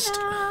the gun Missed.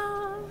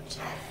 out.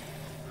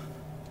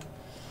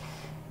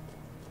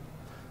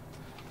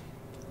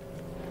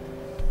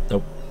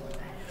 Nope.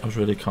 I was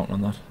really counting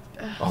on that.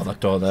 Oh, that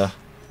door there.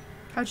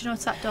 How do you know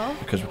it's that door?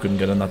 Because we couldn't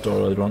get in that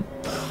door earlier on.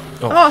 Oh,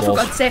 balls. for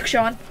God's sake,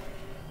 Sean.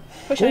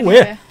 Push Go out away!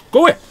 here.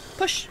 Go away!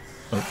 Push.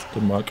 Oh,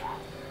 didn't work.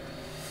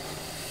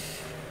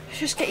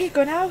 Just get your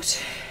gun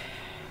out.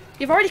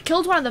 You've already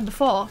killed one of them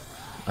before.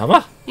 Have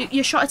I?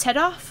 You shot its head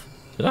off.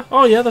 Did I?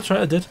 Oh yeah, that's right,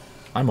 I did.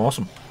 I'm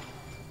awesome.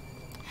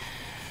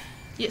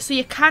 So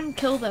you can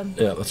kill them.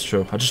 Yeah, that's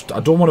true. I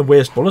don't want to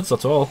waste bullets,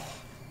 that's all.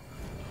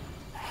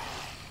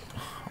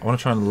 I want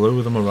to try and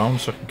lure them around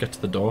so I can get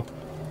to the door.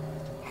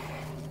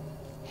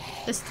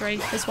 There's 3.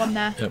 There's one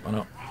there. Yep, I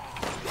know.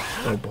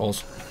 Oh,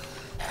 balls.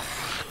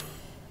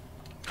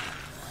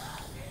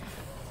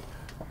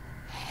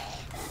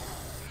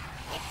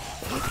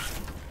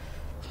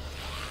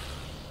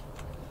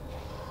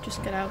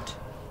 Just get out.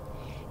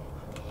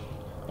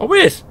 Oh,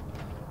 wait!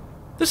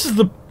 This is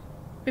the...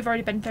 We've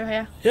already been through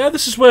here. Yeah,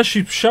 this is where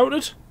she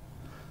shouted.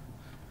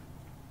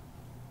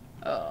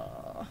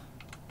 Oh.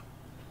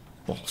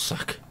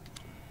 Ballsack.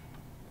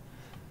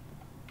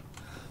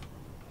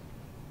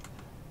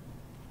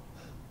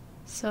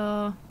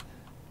 So...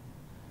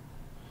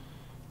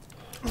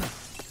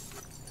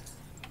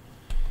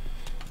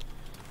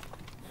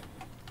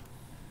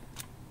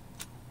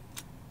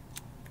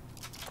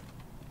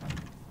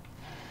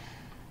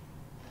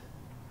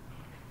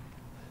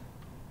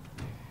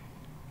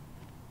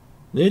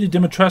 Lady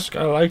Dimitrescu,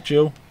 I liked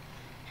you.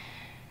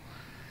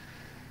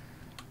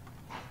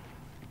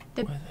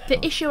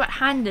 The issue at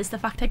hand is the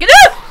fact I can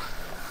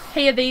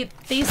hear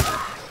these.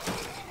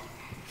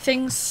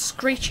 things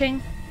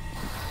screeching.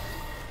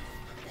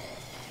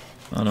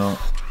 I know.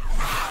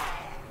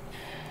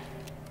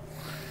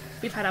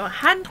 We've had our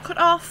hand cut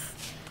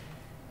off.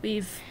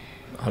 We've...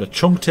 Had a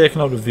chunk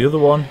taken out of the other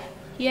one.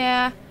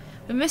 Yeah.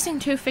 We're missing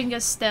 2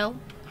 fingers still.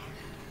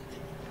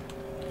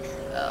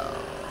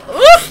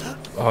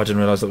 Oh, I didn't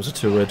realise that was a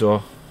 2-way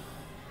door.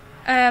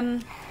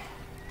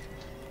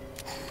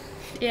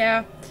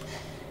 Yeah.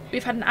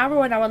 We've had an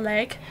arrow in our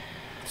leg.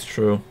 It's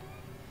true.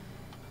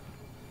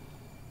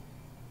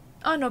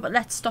 Oh no, but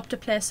let's stop to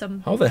play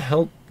some... How the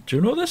hell... Do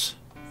you know this?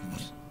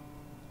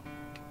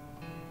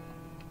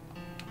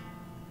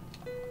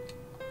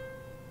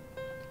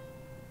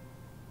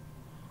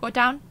 Go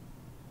down.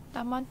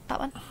 Down one. That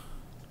one.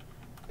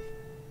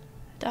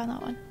 Down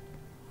that one.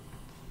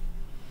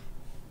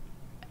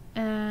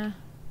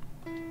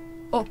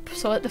 Up.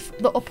 So like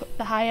the up,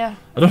 the higher.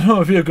 I don't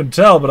know if you can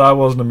tell, but I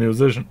wasn't a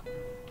musician.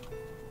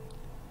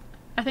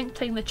 I think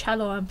playing the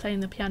cello and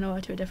playing the piano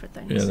are 2 different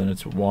things. Yeah, then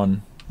it's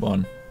 1,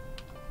 1.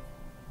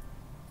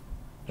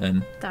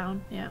 Then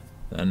Down, yeah.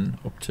 Then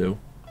up 2.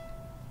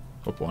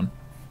 Up 1.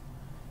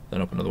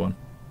 Then up another 1.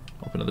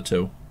 Up another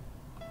 2.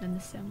 Then the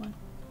same one.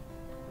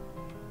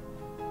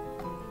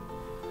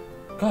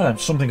 God, I'm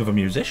something of a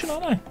musician,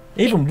 aren't I?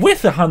 Even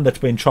with a hand that's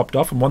been chopped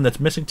off and one that's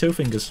missing 2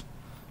 fingers.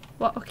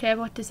 What? Okay,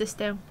 what does this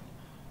do?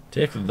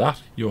 Take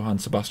that, Johann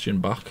Sebastian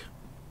Bach.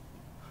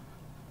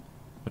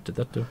 What did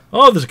that do?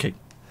 Oh, there's a key.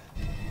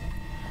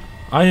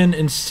 Iron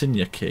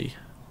insignia key.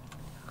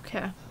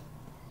 Okay.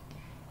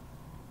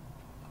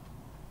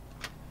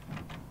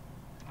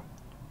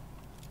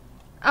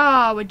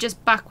 Oh, we're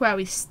just back where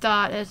we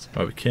started.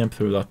 Right, we came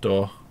through that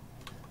door.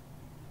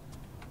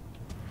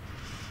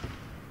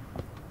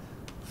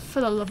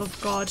 For the love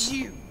of God.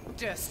 You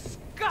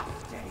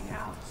disgusting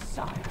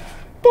outsider.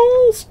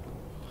 Balls!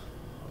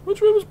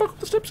 Which way was back up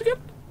the steps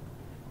again?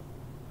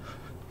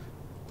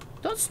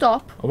 Don't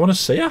stop. I want to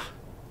see her.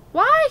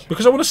 Why?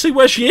 Because I want to see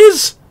where she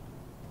is.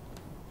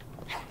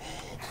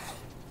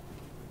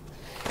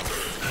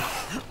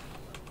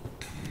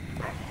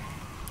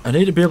 I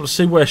need to be able to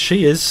see where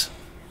she is.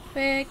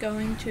 We're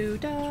going to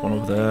die. There's one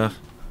over there.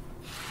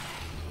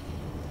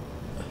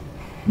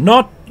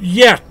 Not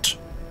yet.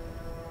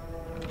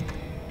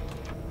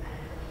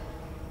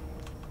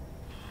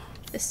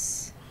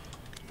 This.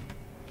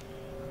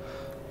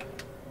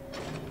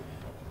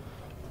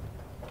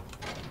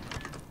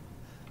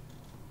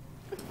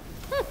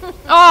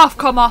 Oh, I've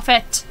come off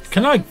it.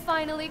 Can I?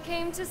 Finally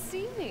came to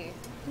see me.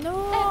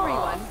 No.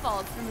 Everyone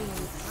falls for me in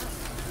time.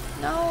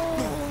 No.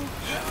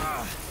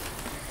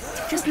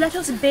 Just let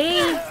us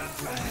be.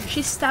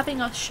 She's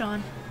stabbing us,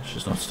 Shaun.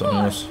 She's not stunning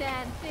Poor us.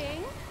 man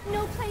thing.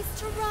 No place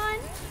to run.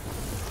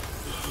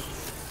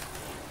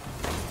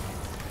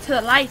 To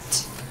the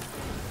light.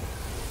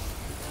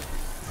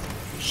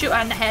 Shoot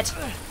her in the head.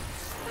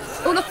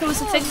 Oh look, there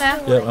was a thing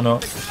there. Yeah, I know.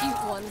 The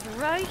cute one's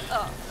right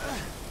up.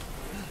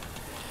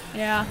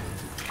 Yeah.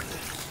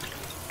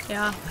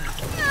 Yeah.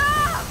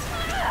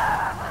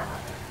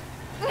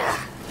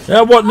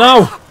 Yeah, what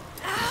now?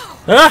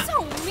 Huh?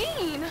 So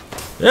mean.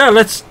 Yeah,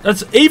 let's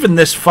even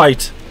this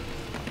fight.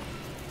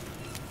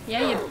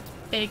 Yeah, you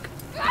big.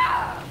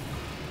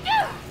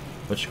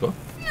 Where'd she go?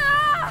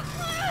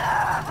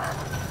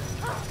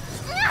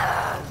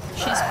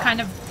 She's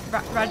kind of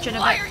raging a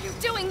Why bit. are you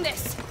doing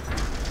this?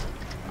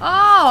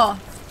 Oh,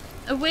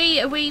 are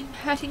we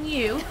hurting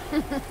you?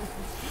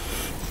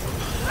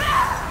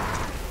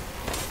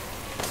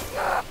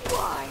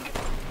 Why?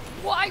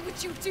 Why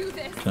would you do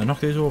this? Can I knock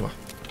these over?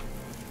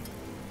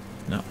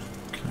 No.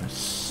 Can I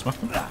smack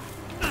them?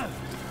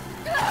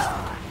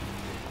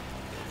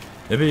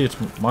 Maybe it's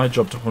my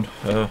job to hunt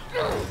her.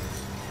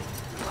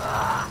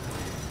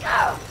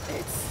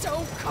 It's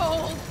so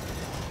cold.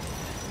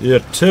 You're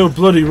too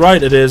bloody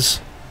right it is.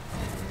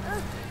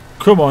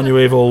 Come on, you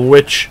evil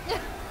witch.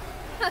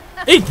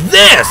 Eat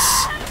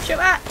this! Shoot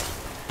at!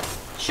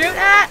 Shoot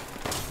at!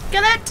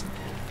 Kill it!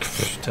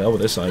 To hell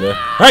with this idea.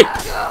 Hey!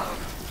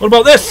 What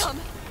about this?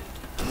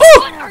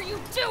 What are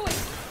you doing?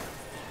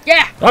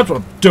 Yeah! That's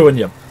what I'm doing,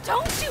 you.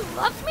 Don't you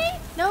love me?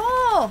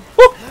 No!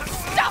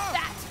 Stop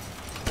that!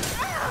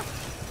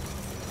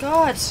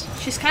 God,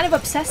 she's kind of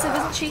obsessive,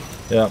 isn't she?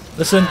 Yeah.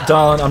 Listen,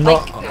 darling, I'm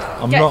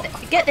not.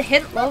 Get the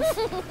hint, love.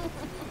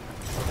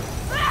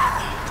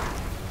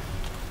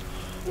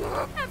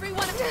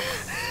 Everyone,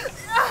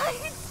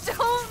 I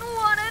don't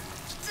want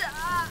to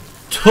die.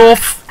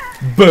 Tough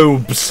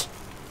boobs.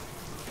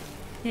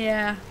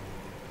 Yeah.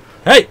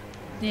 Hey!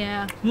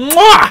 Yeah.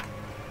 Mwah!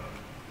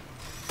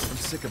 I'm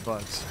sick of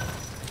bugs.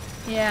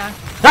 Yeah.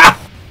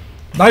 Ha!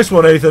 Nice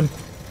one, Ethan.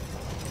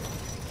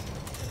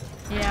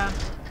 Yeah.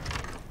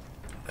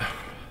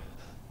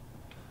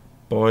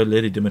 Boy,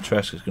 Lady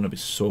Dimitrescu is going to be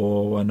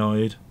so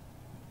annoyed.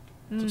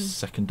 It's the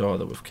second daughter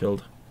that we've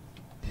killed.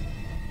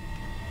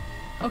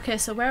 Okay,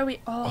 so where are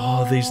we?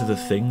 Oh, these are the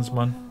things,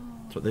 man.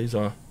 That's what these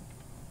are.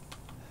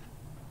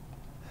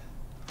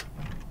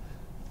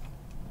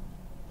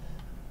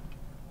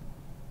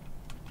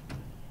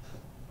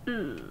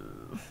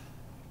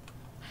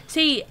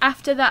 See,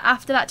 after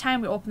that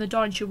time we opened the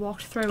door and she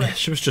walked through it.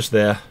 She was just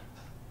there.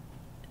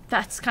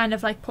 That's kind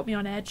of like put me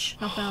on edge,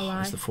 not gonna lie.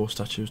 There's the 4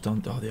 statues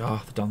down. Oh, they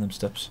are. They're down them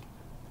steps.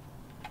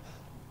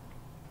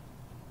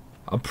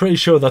 I'm pretty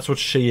sure that's what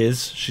she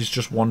is. She's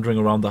just wandering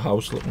around the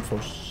house looking for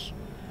us.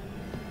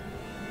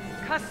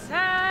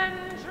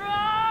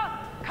 Cassandra!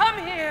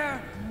 Come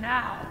here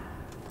now!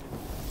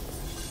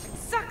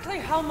 Exactly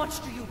how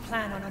much do you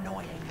plan on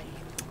annoying me?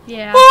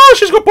 Yeah. Oh,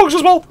 she's got bugs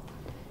as well.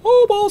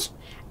 Oh, balls.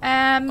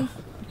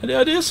 Any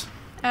ideas?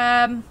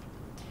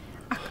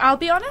 I'll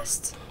be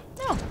honest.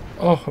 No.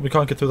 Oh, we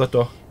can't get through that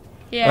door.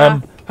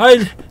 Yeah. Hi,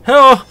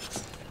 hello.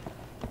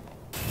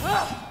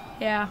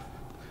 Yeah.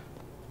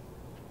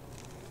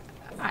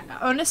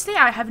 Honestly,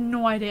 I have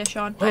no idea,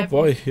 Sean. Oh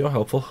boy, you're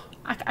helpful.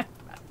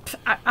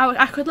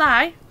 I could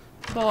lie,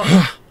 but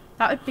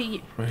that would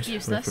be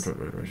useless.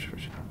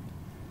 Right.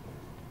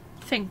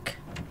 Think.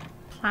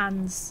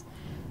 Plans.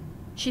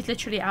 She's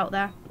literally out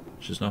there.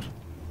 She's not.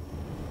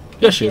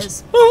 Yes, she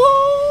is.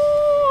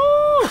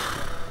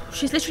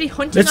 She's literally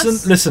hunting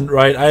us. Listen,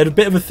 right, I had a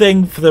bit of a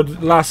thing for the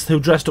lass who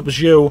dressed up as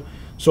you,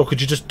 so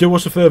could you just do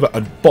us a favour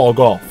and bog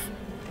off?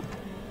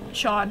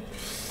 Sean.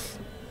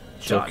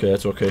 It's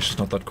okay, she's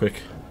not that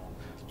quick.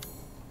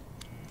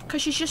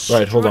 Because she's just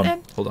Right, hold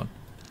strutting. on.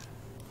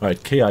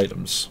 Right, key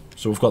items.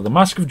 So we've got the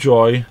Mask of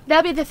Joy.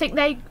 They'll be the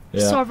thing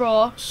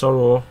sorrow.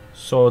 Sorrow,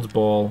 Sword's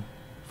Ball.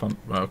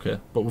 Right, okay.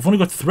 But we've only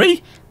got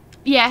 3?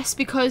 Yes,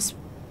 because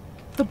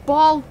the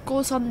ball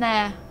goes on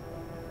there.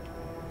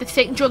 The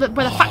thing, where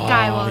the fat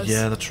guy was. Oh,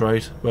 yeah, that's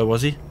right. Where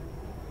was he?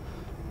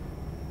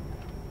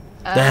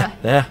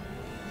 There.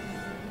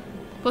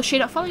 Will she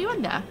not follow you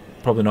in there?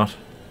 Probably not.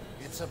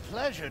 It's a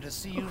pleasure to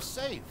see you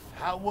safe.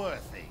 How were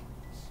things?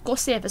 Go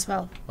save as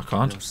well. I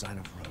can't. No sign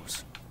of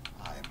Rose.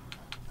 I'm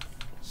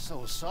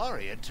so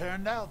sorry it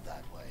turned out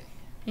that way.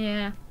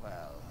 Yeah.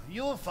 Well,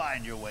 you'll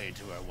find your way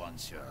to her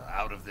once you're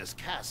out of this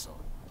castle.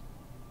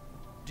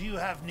 Do you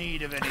have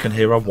need of anything? I can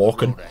hear her for the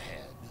walking. road ahead?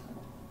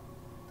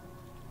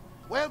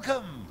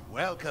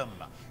 Welcome.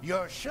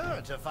 You're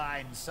sure to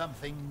find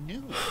something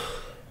new.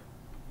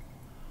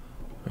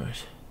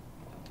 Right.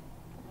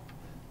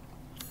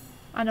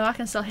 I know, I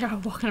can still hear her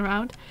walking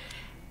around.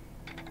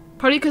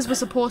 Probably because we're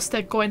supposed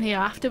to go in here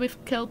after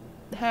we've killed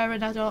her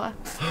and her daughter.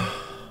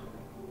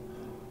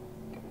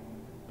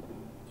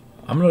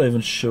 I'm not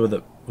even sure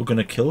that we're going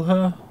to kill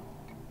her.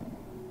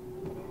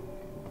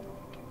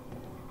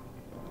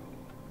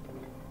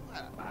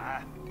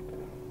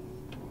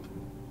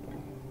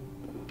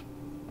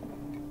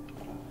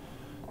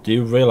 Do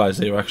you realise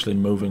that you're actually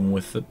moving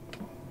with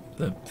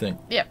the thing?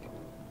 Yep.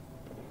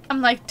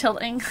 I'm like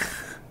tilting.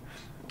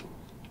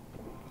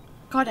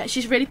 God,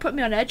 she's really put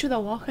me on edge with her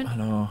walking. I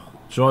know.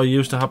 Do you know what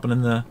used to happen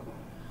in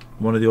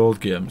one of the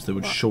old games? They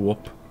would show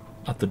up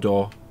at the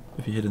door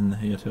if you hid in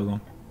here too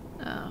long.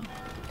 Oh.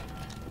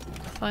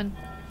 Fun.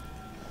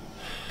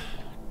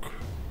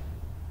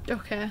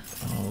 Okay.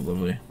 Oh,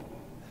 lovely.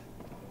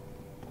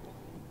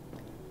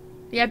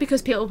 Yeah,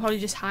 because people will probably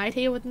just hide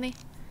here, wouldn't they?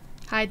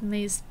 Hide in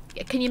these.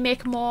 Can you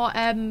make more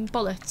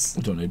bullets?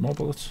 We don't need more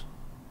bullets.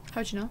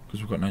 How do you know? Because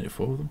we've got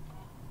 94 of them.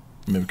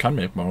 I mean, we can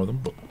make more of them,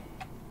 but...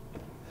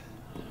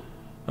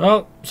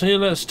 Well, see you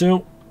later,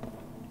 Stu.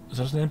 Is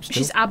that his name, Stu?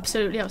 She's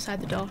absolutely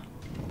outside the door.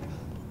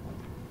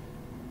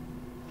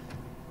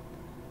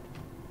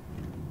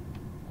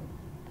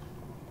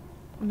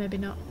 Or maybe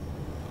not.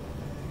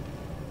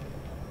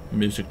 The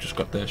music just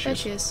got there. There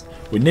she is.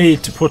 We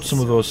need to put some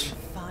of those...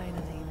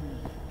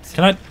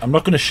 I'm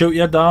not going to shoot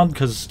you down,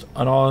 because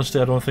in all honesty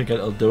I don't think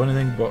it'll do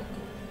anything, but...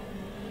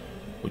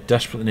 We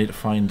desperately need to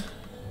find...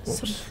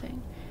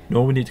 Something.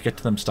 No, we need to get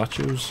to them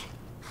statues.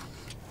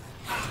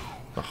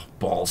 Oh,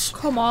 balls.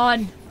 Come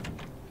on.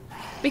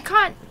 We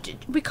can't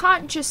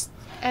just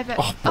ever...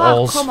 Oh,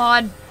 balls. Oh, come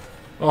on.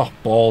 Oh,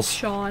 balls.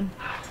 Sean.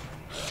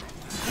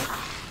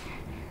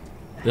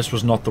 This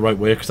was not the right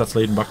way, because that's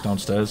leading back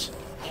downstairs.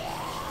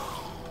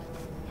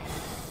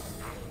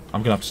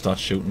 I'm going to have to start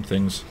shooting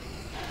things.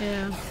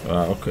 Yeah.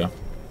 Okay.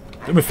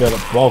 Do me a favour,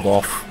 bog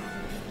off.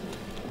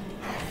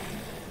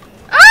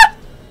 Ah!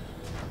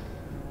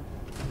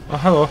 Oh,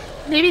 hello.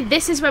 Maybe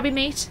this is where we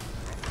meet.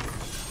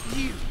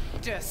 You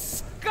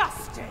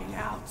disgusting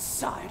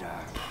outsider.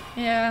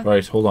 Yeah.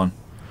 Right, hold on.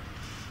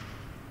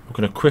 We're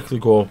going to quickly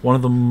go. One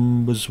of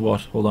them was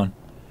what? Hold on.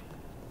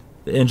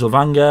 The Angel of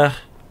Anger.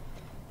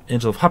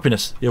 Angel of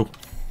Happiness. You.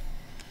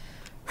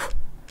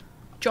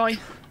 Joy.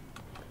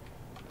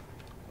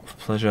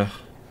 Pleasure.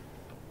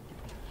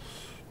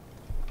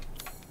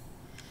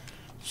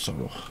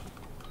 Sorrow.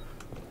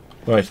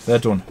 Right, they're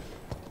done.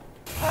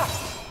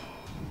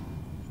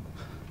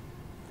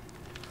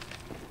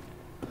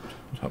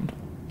 What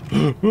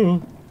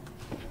happened?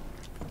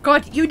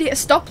 God, you need to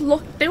stop doing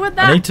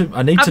that.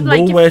 I need to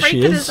know like, where she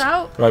freaking is. us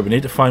out. Right, we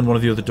need to find one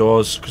of the other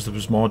doors, because there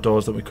was more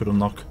doors that we could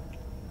unlock.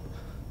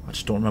 I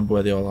just don't remember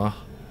where they all are.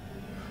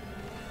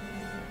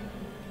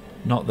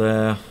 Not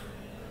there.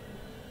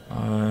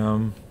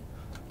 One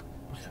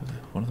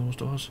of those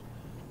doors?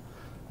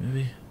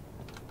 Maybe?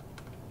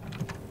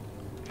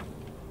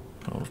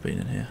 Oh, I've been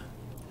in here.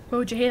 Where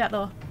would you hear that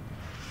though?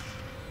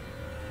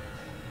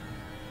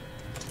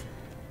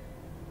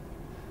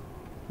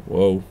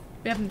 Whoa.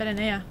 We haven't been in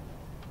here.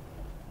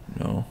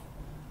 No.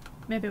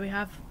 Maybe we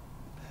have.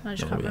 I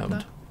just No, can't we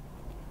remember.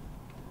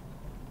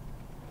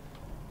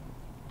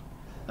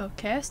 haven't.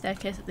 Okay,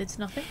 staircase that leads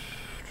to nothing.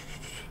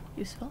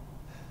 Useful.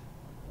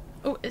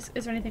 Oh, is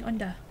there anything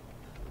under?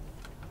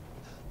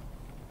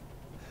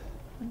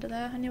 Under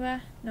there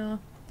anywhere? No.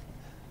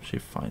 She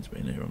finds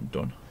me in here, I'm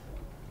done.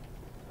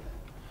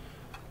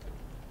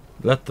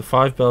 Let the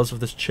 5 bells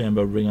of this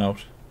chamber ring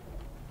out.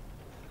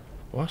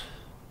 What?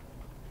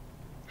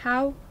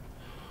 How?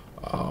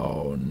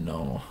 Oh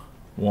no.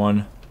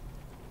 1.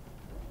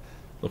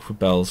 Look for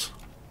bells.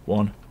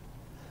 1.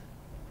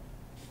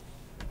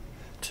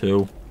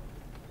 2.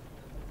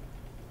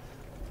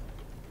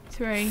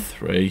 3.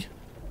 3.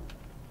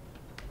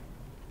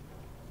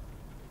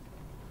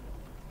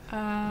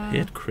 I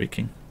hate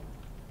creaking.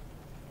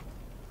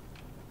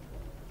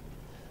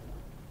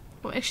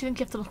 What makes you think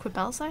you have to look for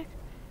bells like?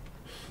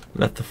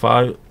 Let the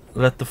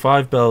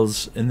 5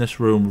 bells in this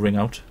room ring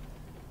out.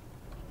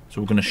 So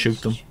we're gonna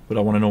shoot them, but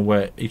I want to know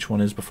where each one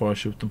is before I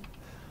shoot them.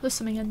 There's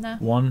something in there.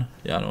 1.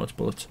 Yeah, I know it's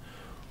bullets.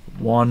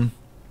 1,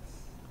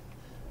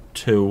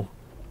 2,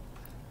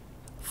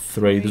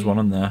 3. There's one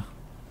in there.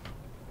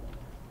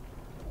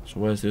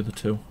 So where's the other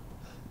 2?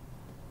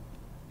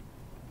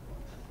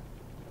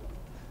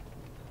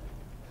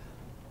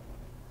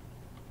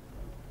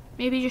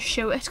 Maybe just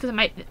shoot it, because it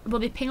might. Will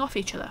they ping off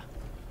each other?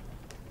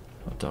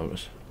 I doubt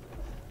it.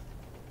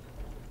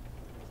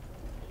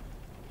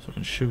 So I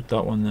can shoot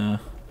that one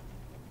there.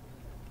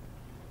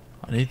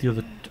 I need the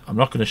other. I'm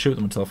not going to shoot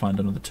them until I find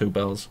another 2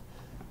 bells.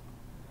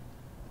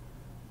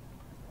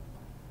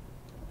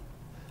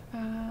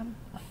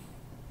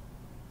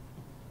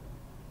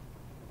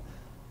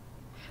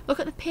 Look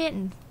at the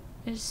painting.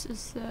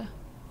 Is the.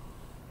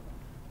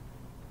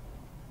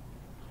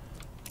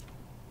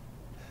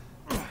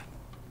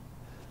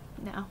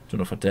 No. Don't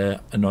know if I dare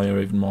annoy her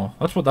even more.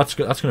 That's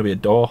going to be a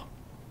door.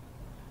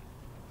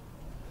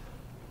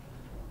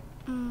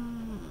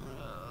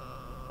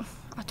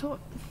 I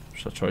don't.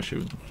 Should I try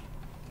shooting them?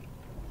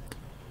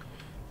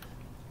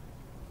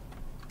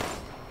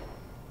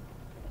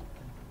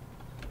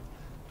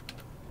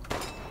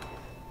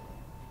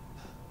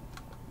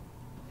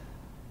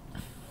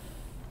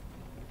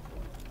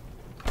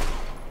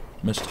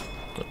 Missed.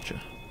 Gotcha.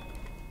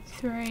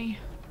 3.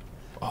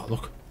 Oh,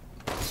 look.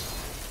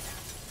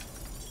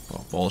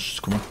 Oh, balls, she's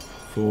coming.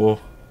 4.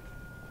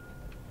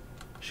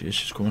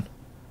 She's coming.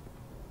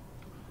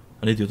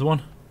 I need the other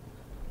one.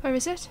 Where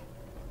is it?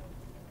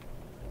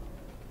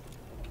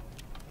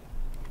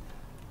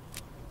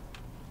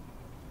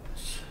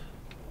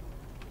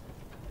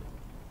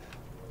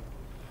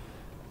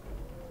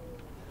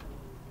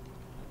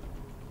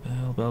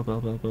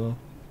 Bell.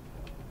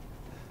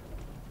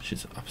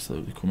 She's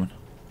absolutely coming.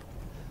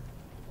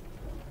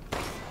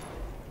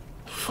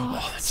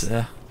 Oh, that's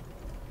there.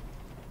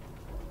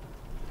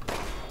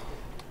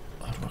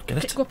 How do I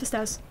get it? Go up the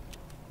stairs.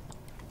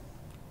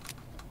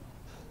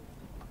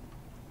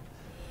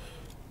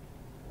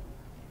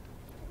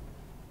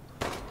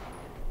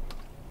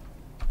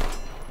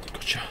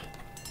 Gotcha.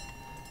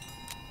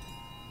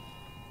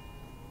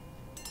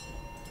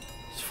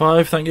 It's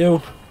 5, thank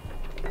you.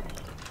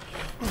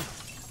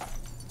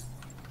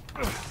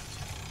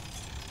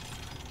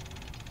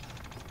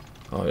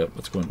 Oh, yep,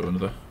 let's go into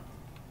another.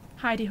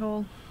 Hidey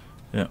hole.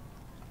 Yeah.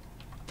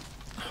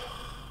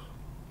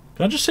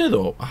 Can I just say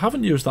though, I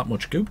haven't used that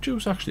much goop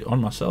juice actually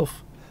on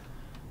myself.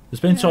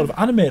 There's been sort of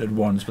animated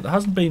ones, but there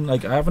hasn't been,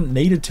 like, I haven't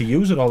needed to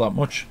use it all that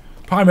much.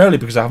 Primarily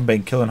because I haven't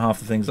been killing half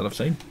the things that I've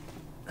seen.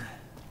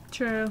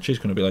 True. She's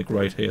going to be like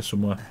right here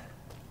somewhere.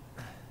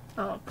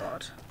 Oh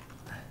god.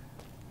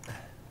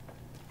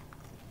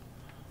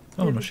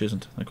 Oh no, she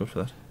isn't. Thank God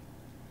for that.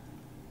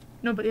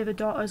 No, but the other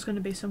daughter's going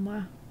to be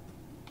somewhere.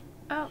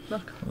 Oh,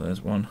 look. Well,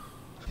 there's one.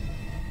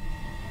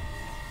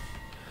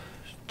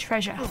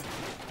 Treasure.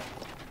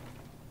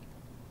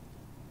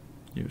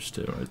 You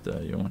stay right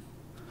there, you one.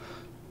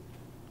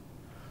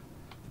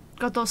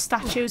 God, those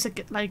statues are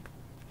like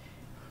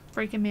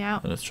freaking me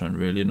out. Let's try and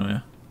really annoy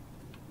her.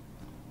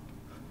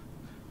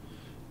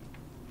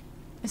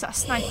 Is that a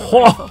sniper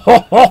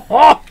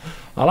rifle?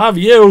 I'll have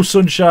you,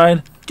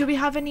 sunshine. Do we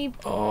have any?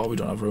 Oh, we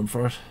don't have room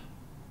for it.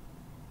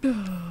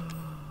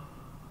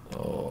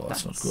 Oh,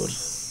 that's not good.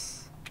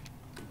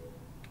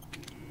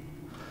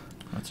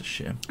 That's a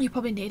shame. You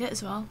probably need it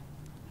as well.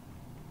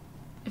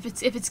 If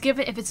it's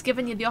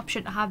given you the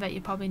option to have it,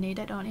 you probably need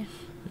it, don't you?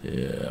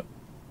 Yeah.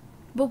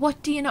 But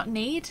what do you not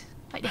need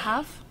that you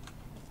have?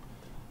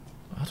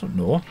 I don't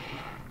know.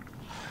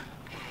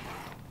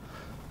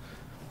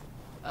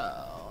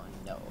 Oh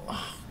no.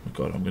 Oh my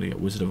God, I'm gonna get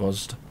Wizard of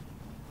Oz.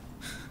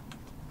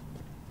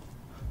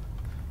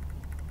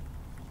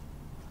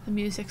 The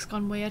music's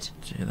gone weird.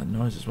 Gee, that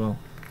noise as well.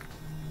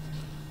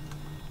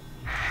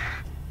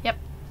 Yep.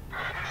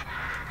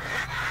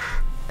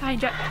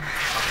 Behind you.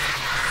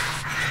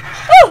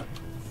 Oh!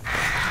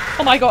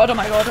 Oh my god, oh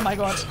my god, oh my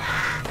god.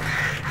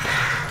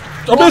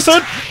 I'm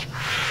missing!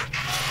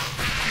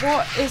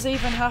 What is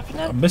even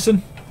happening? I'm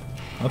missing.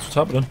 That's what's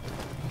happening.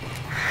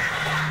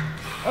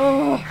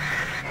 Oh.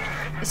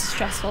 This is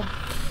stressful.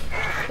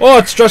 Oh,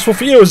 it's stressful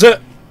for you, is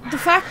it? The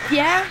fact,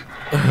 yeah.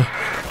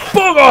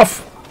 Bug off!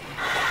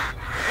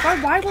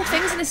 Why will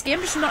things in this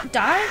game just not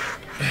die?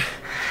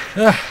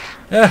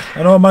 Yeah,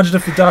 I know, imagine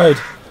if they died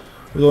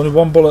with only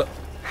one bullet.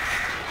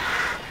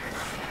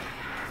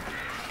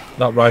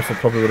 That rifle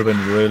probably would have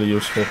been really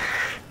useful.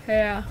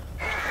 Yeah.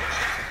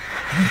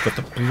 You've got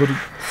the bloody...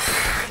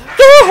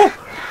 Oh!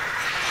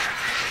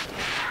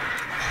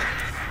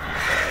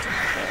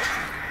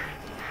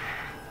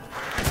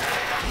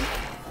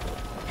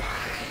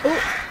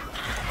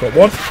 Got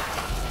one.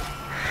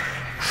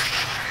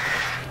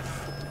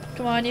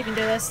 Come on, you can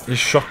do this. These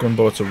shotgun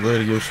bullets are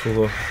really useful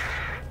though.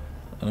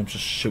 And I'm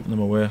just shooting them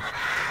away.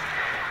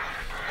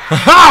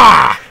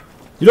 Ha!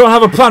 You don't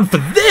have a plan for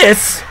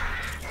this?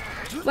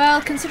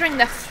 Well, considering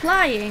they're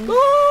flying.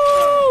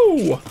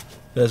 Ooh!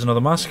 There's another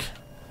mask.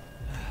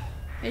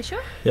 Are you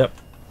sure? Yep.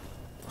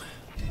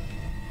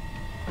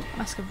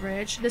 Mask of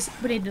Rage.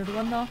 We need another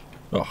one though.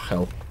 Oh,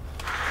 hell.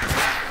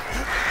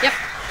 Yep.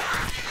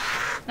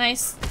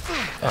 Nice.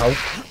 Ow.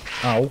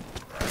 Ow.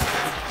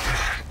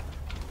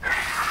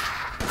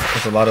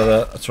 There's a ladder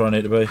there. That's where I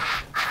need to be.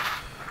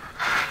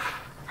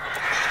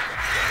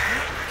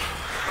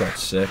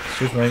 God's sake.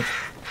 Excuse me.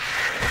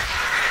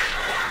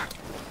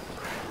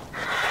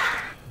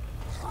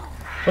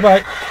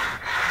 Bye-bye.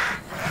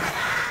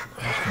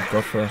 Oh, thank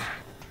God for that.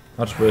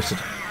 I just wasted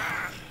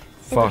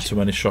far too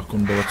many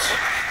shotgun bullets.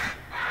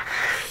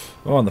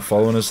 Oh, and the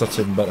following us. That's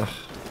even better.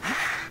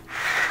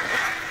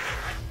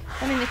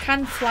 I mean, you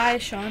can fly,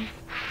 Shaun.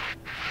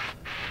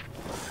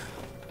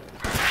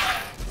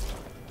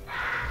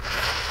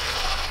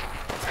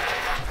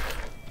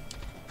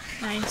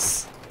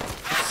 Nice.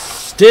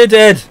 Stay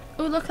dead!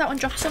 Oh, look, that one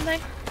dropped something.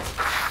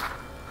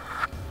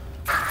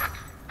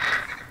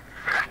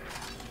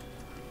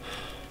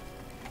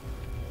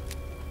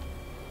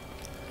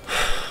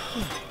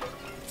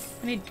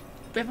 We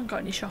haven't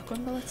got any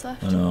shotgun bullets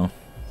left. I know.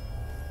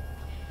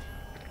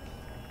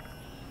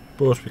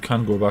 But we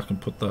can go back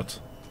and put that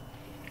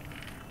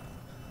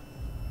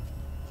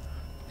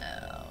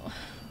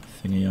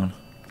thingy on.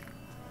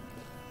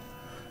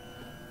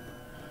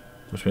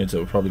 Which means that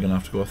we're probably going to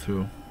have to go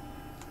through.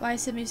 Why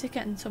is the music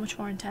getting so much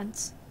more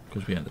intense?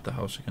 Because we entered the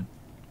house again.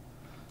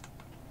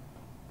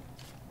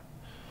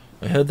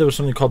 I heard there was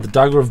something called the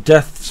Dagger of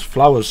Death's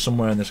flowers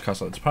somewhere in this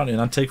castle. It's apparently an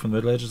antique from the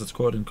Middle Ages that's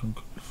coated in conch.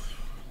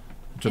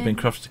 Which have been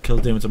crafted to kill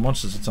demons and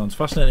monsters. It sounds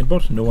fascinating,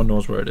 but no one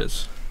knows where it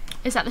is.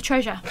 Is that the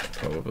treasure?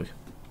 Probably.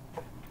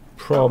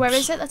 Oh, where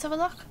is it? Let's have a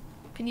look.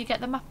 Can you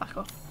get the map back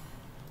up?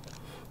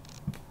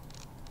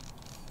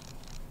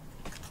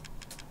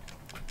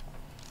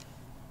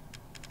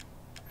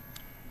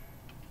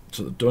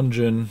 So the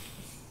dungeon,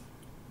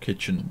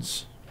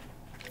 kitchens,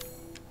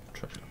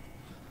 treasure.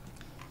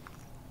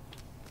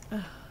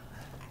 I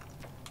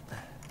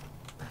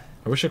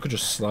wish I could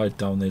just slide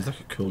down these. Like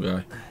a cool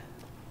guy.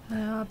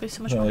 It'd be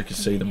so much I more like to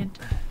see them. convenient.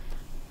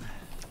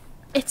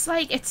 It's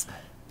like, it's...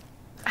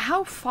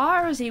 How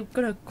far is he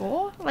gonna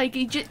go? Like,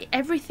 he just,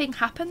 everything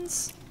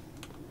happens.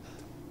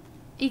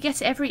 He gets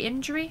every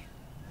injury.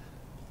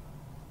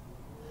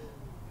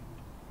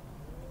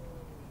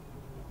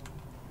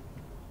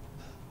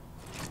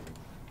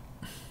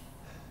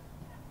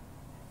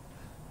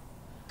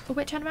 Oh,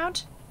 wait, turn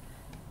around.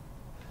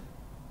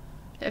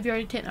 Have you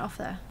already taken it off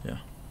there? Yeah.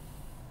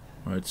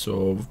 Right,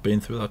 so we've been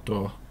through that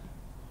door.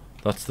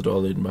 That's the door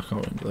leading back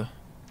out into there.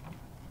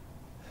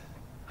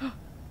 There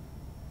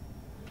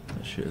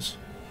she is.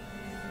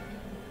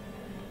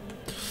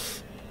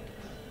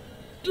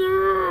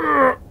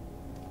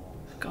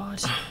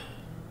 God.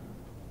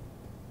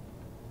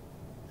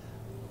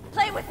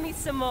 Play with me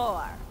some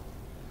more.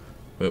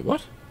 Wait,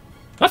 what?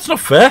 That's not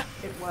fair!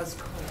 It was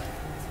cold.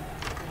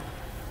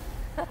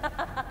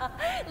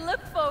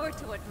 Look forward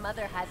to what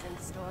Mother has in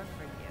store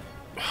for you.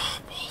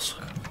 Balls.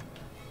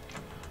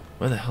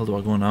 Where the hell do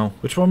I go now?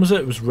 Which one was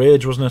it? It was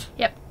Rage, wasn't it?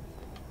 Yep.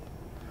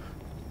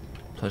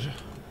 Pleasure.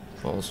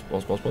 Balls,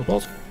 balls, balls, balls,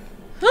 balls.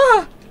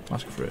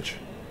 Mask of Rage.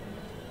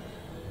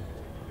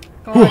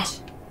 God.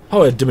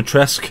 Oh, Lady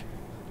Dimitrescu.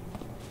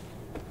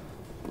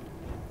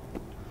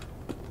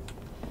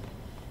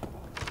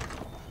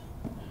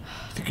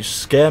 You think you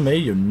scare me,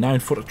 you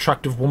 9-foot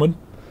attractive woman?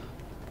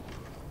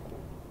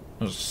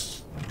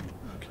 It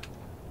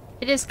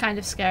is kind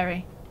of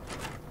scary.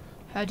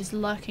 Her just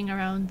lurking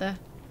around there.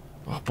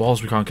 Oh,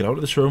 balls, we can't get out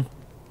of this room.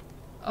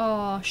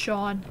 Oh,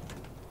 Shaun.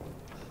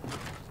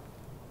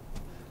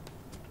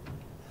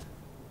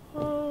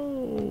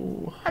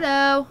 Oh.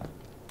 Hello.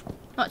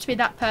 Not to be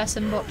that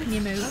person, but can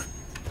you move?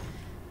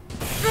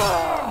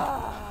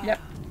 Yep.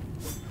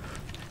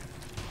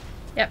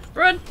 Yep,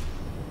 run!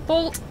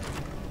 Bolt!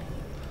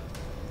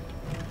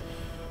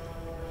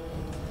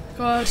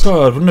 God.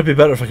 God, wouldn't it be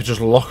better if I could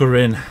just lock her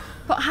in?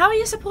 But how are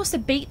you supposed to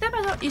beat them?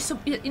 I thought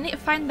you need to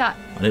find that.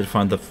 I need to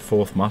find the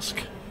 4th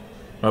mask.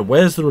 Right,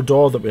 where's the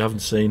door that we haven't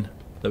seen?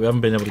 That we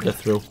haven't been able to get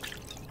through?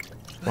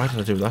 Why did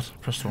I do that?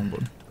 Press the wrong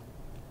button.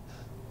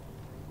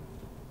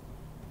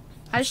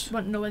 I just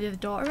want to know where the other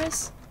daughter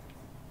is.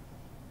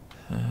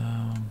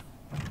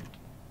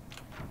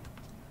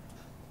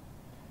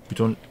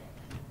 don't...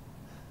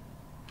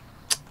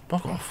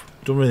 Fuck off.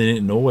 Don't really need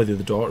to know where the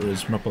other daughter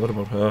is. I'm not bothered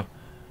about her.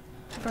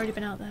 I've already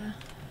been out there.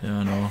 Yeah,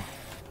 I know.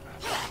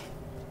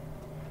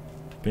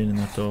 Been in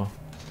that door.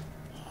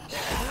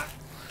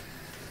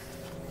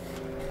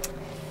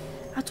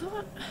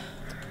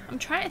 I'm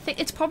trying to think.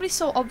 It's probably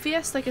so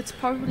obvious. Like, it's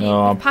probably...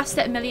 No, We've passed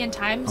it a million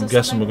times I'm or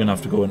guessing something. we're going to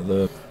have to go into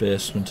the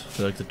basement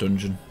for, like, the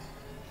dungeon.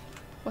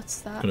 What's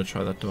that? I'm going to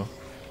try that door.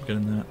 Get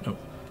in there. No.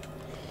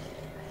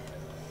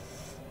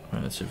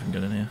 Right, let's see if we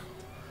can get in here.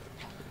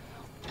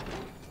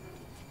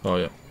 Oh,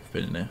 yeah. We've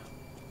been in here.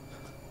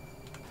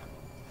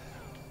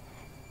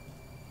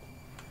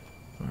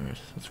 Alright,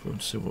 let's go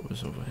and see what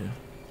was over here.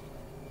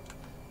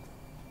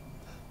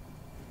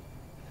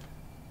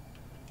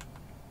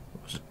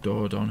 There's a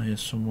door down here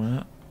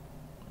somewhere.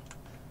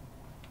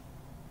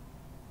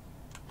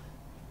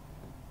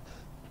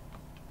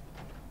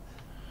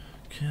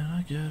 Can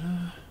I get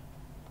a...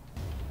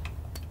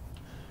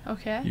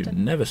 Okay. You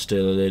never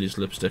steal a lady's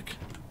lipstick.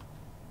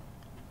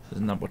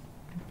 Isn't that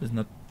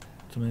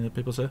something that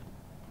people say?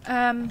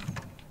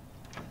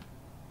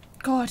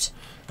 God.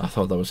 I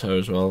thought that was her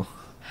as well.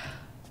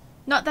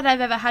 Not that I've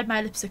ever had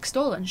my lipstick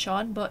stolen,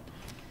 Sean, but...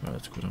 Right,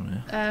 let's go down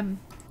here.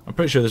 I'm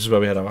pretty sure this is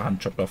where we had our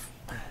hand chopped off.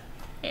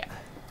 Yeah.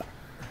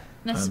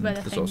 This is where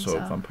the there's things also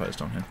are. vampires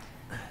down here.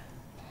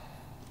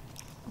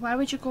 Why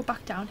would you go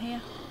back down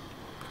here?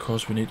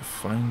 Because we need to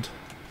find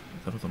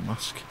that other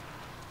mask.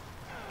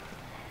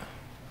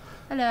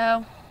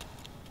 Hello.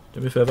 Do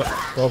me a favour,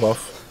 bob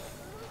off.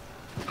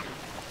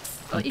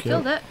 Oh, you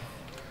killed it.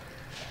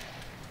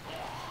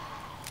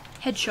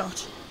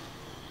 Headshot.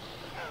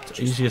 It's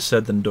easier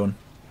said than done.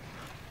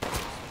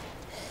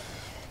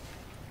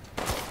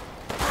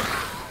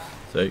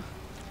 See?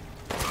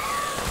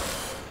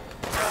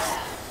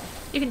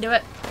 You can do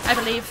it. I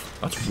believe.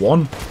 That's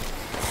one.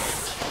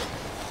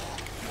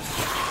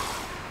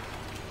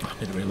 I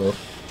need to reload.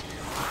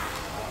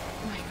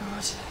 Oh my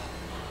god.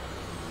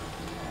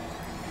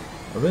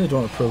 I really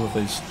don't approve of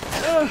these.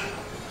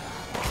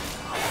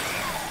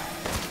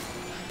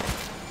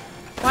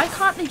 Why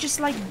can't they just,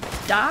 like,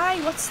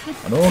 die? What's the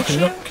I know, issue?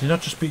 can you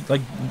not just be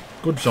like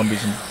good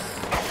zombies and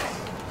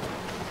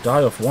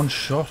die off one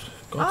shot?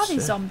 Are they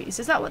zombies?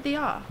 Is that what they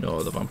are?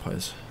 No, they're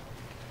vampires.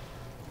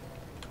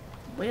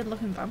 Weird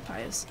looking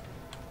vampires.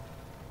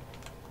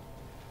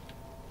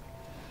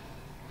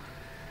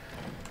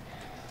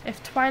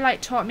 If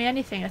Twilight taught me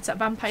anything, it's that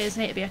vampires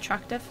need to be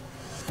attractive.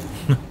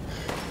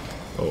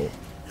 Oh.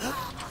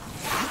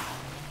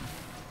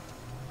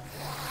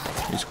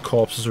 These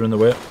corpses are in the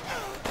way.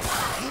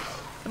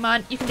 Come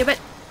on, you can do it.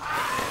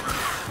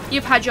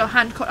 You've had your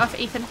hand cut off,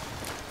 Ethan.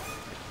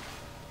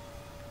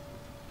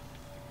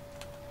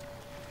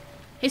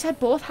 He's had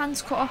both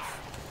hands cut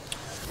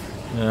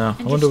off. Yeah,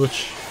 And I wonder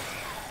which...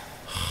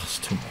 There's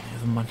too many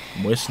of them, man.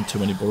 I'm wasting too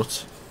many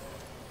bullets.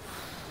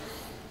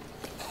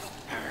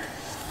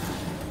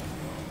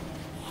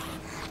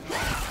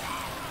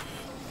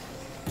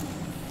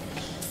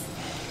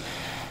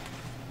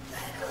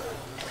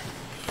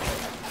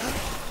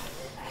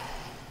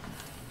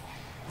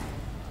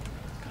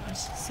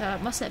 So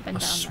it must have been I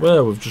down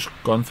swear we've just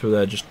gone through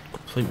there, just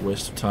complete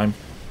waste of time.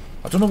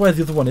 I don't know where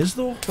the other one is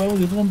though. Where will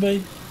the other one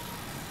be?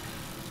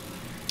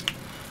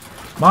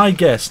 My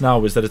guess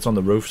now is that it's on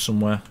the roof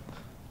somewhere. there.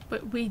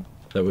 But we...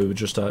 That we were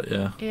just at,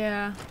 yeah.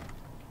 Yeah.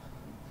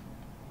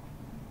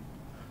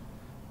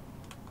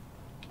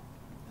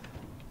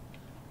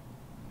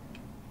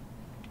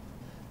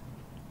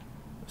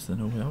 Is there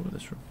no way out of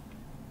this room?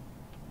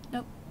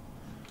 Nope.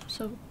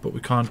 So... But we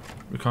can't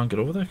get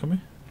over there, can we?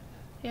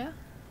 Yeah.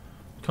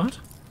 Can't?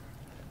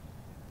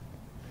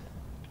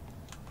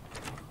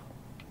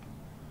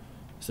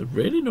 Is there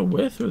really no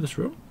way through this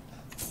room?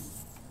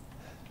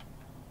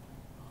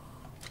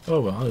 Oh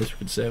well, at least we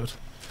can save it.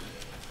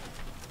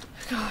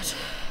 God.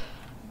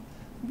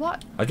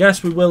 What? I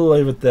guess we will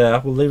leave it there.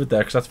 We'll leave it there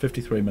because that's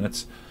 53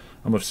 minutes.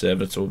 And we've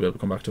saved it, so we'll be able to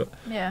come back to it.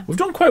 Yeah. We've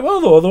done quite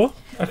well though,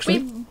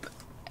 actually.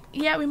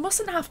 Yeah, we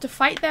mustn't have to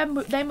fight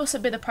them. They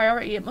mustn't be the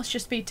priority. It must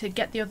just be to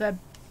get the other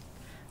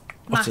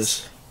What's mask.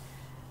 this?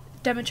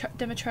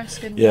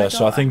 Dimitrescu and Yeah, my so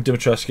I daughter. think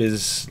Dimitrescu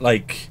is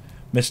like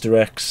Mr.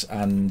 X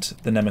and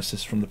the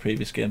Nemesis from the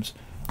previous games.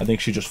 I think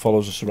she just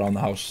follows us around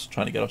the house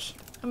trying to get us.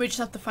 And we just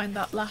have to find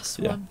that last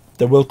Yeah. one.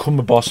 There will come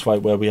a boss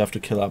fight where we have to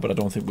kill her, but I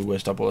don't think we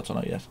waste our bullets on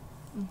it yet.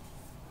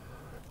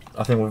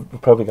 I think we're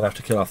probably going to have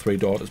to kill our 3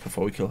 daughters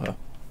before we kill her.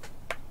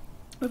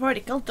 We've already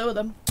killed 2 of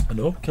them. I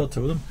know, killed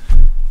 2 of them.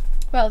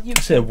 Well, you...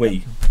 I say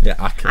we. Yeah,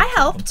 I killed. I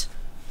helped.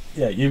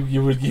 Yeah,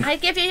 you would. I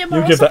give you your You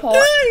moral give that.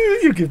 support.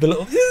 You give the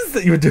little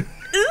that you would do.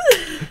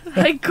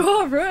 Like,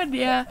 go run,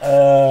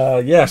 yeah.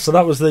 Yeah, so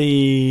that was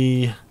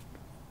the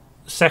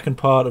second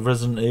part of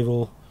Resident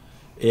Evil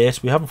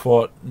 8. We haven't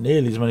fought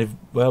nearly as many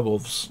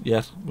werewolves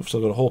yet. We've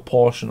still got a whole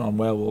portion on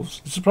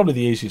werewolves. This is probably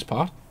the easiest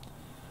part.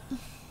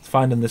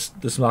 Finding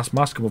this last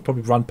mask, and we've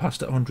probably run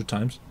past it 100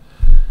 times.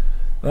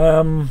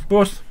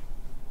 But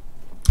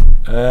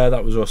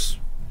that was us.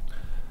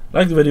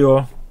 Like the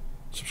video,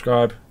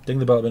 subscribe, ding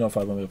the bell to be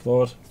notified when we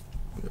upload.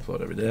 We upload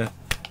every day.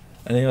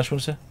 Anything else you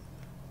want to say?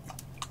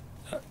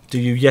 Do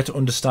you yet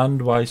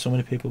understand why so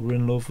many people were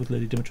in love with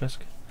Lady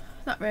Dimitrescu?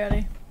 Not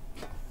really.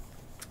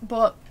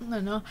 But, I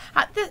don't know.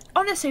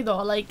 Honestly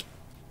though, like,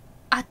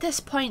 at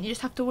this point you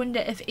just have to wonder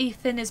if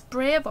Ethan is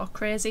brave or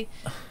crazy.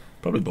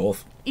 Probably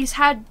both. He's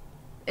had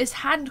his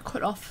hand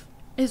cut off.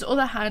 His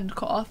other hand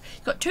cut off.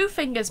 He's got 2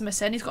 fingers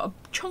missing. He's got a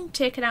chunk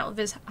taken out of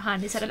his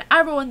hand. He's had an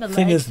arrow in the leg.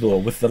 Thing is, though,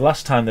 with the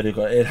last time that he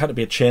got it had to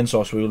be a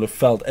chainsaw, so we would have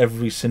felt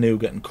every sinew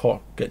getting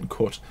cut.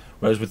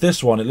 Whereas with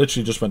this one, it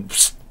literally just went,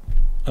 psst,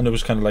 and it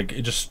was kind of like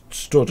it just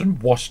stood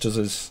and watched as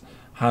his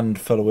hand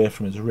fell away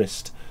from his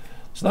wrist.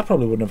 So that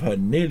probably wouldn't have hurt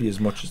nearly as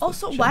much as.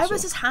 Also, why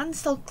was his hand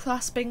still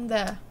clasping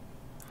there?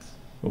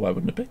 Well, why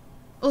wouldn't it be?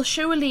 Well,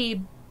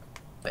 surely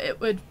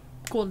it would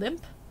go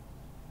limp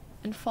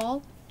and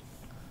fall.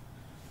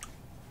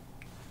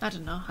 I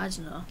don't know.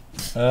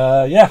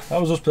 Yeah, that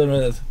was us playing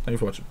with it. Thank you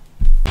for watching.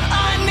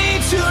 I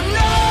need to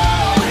know.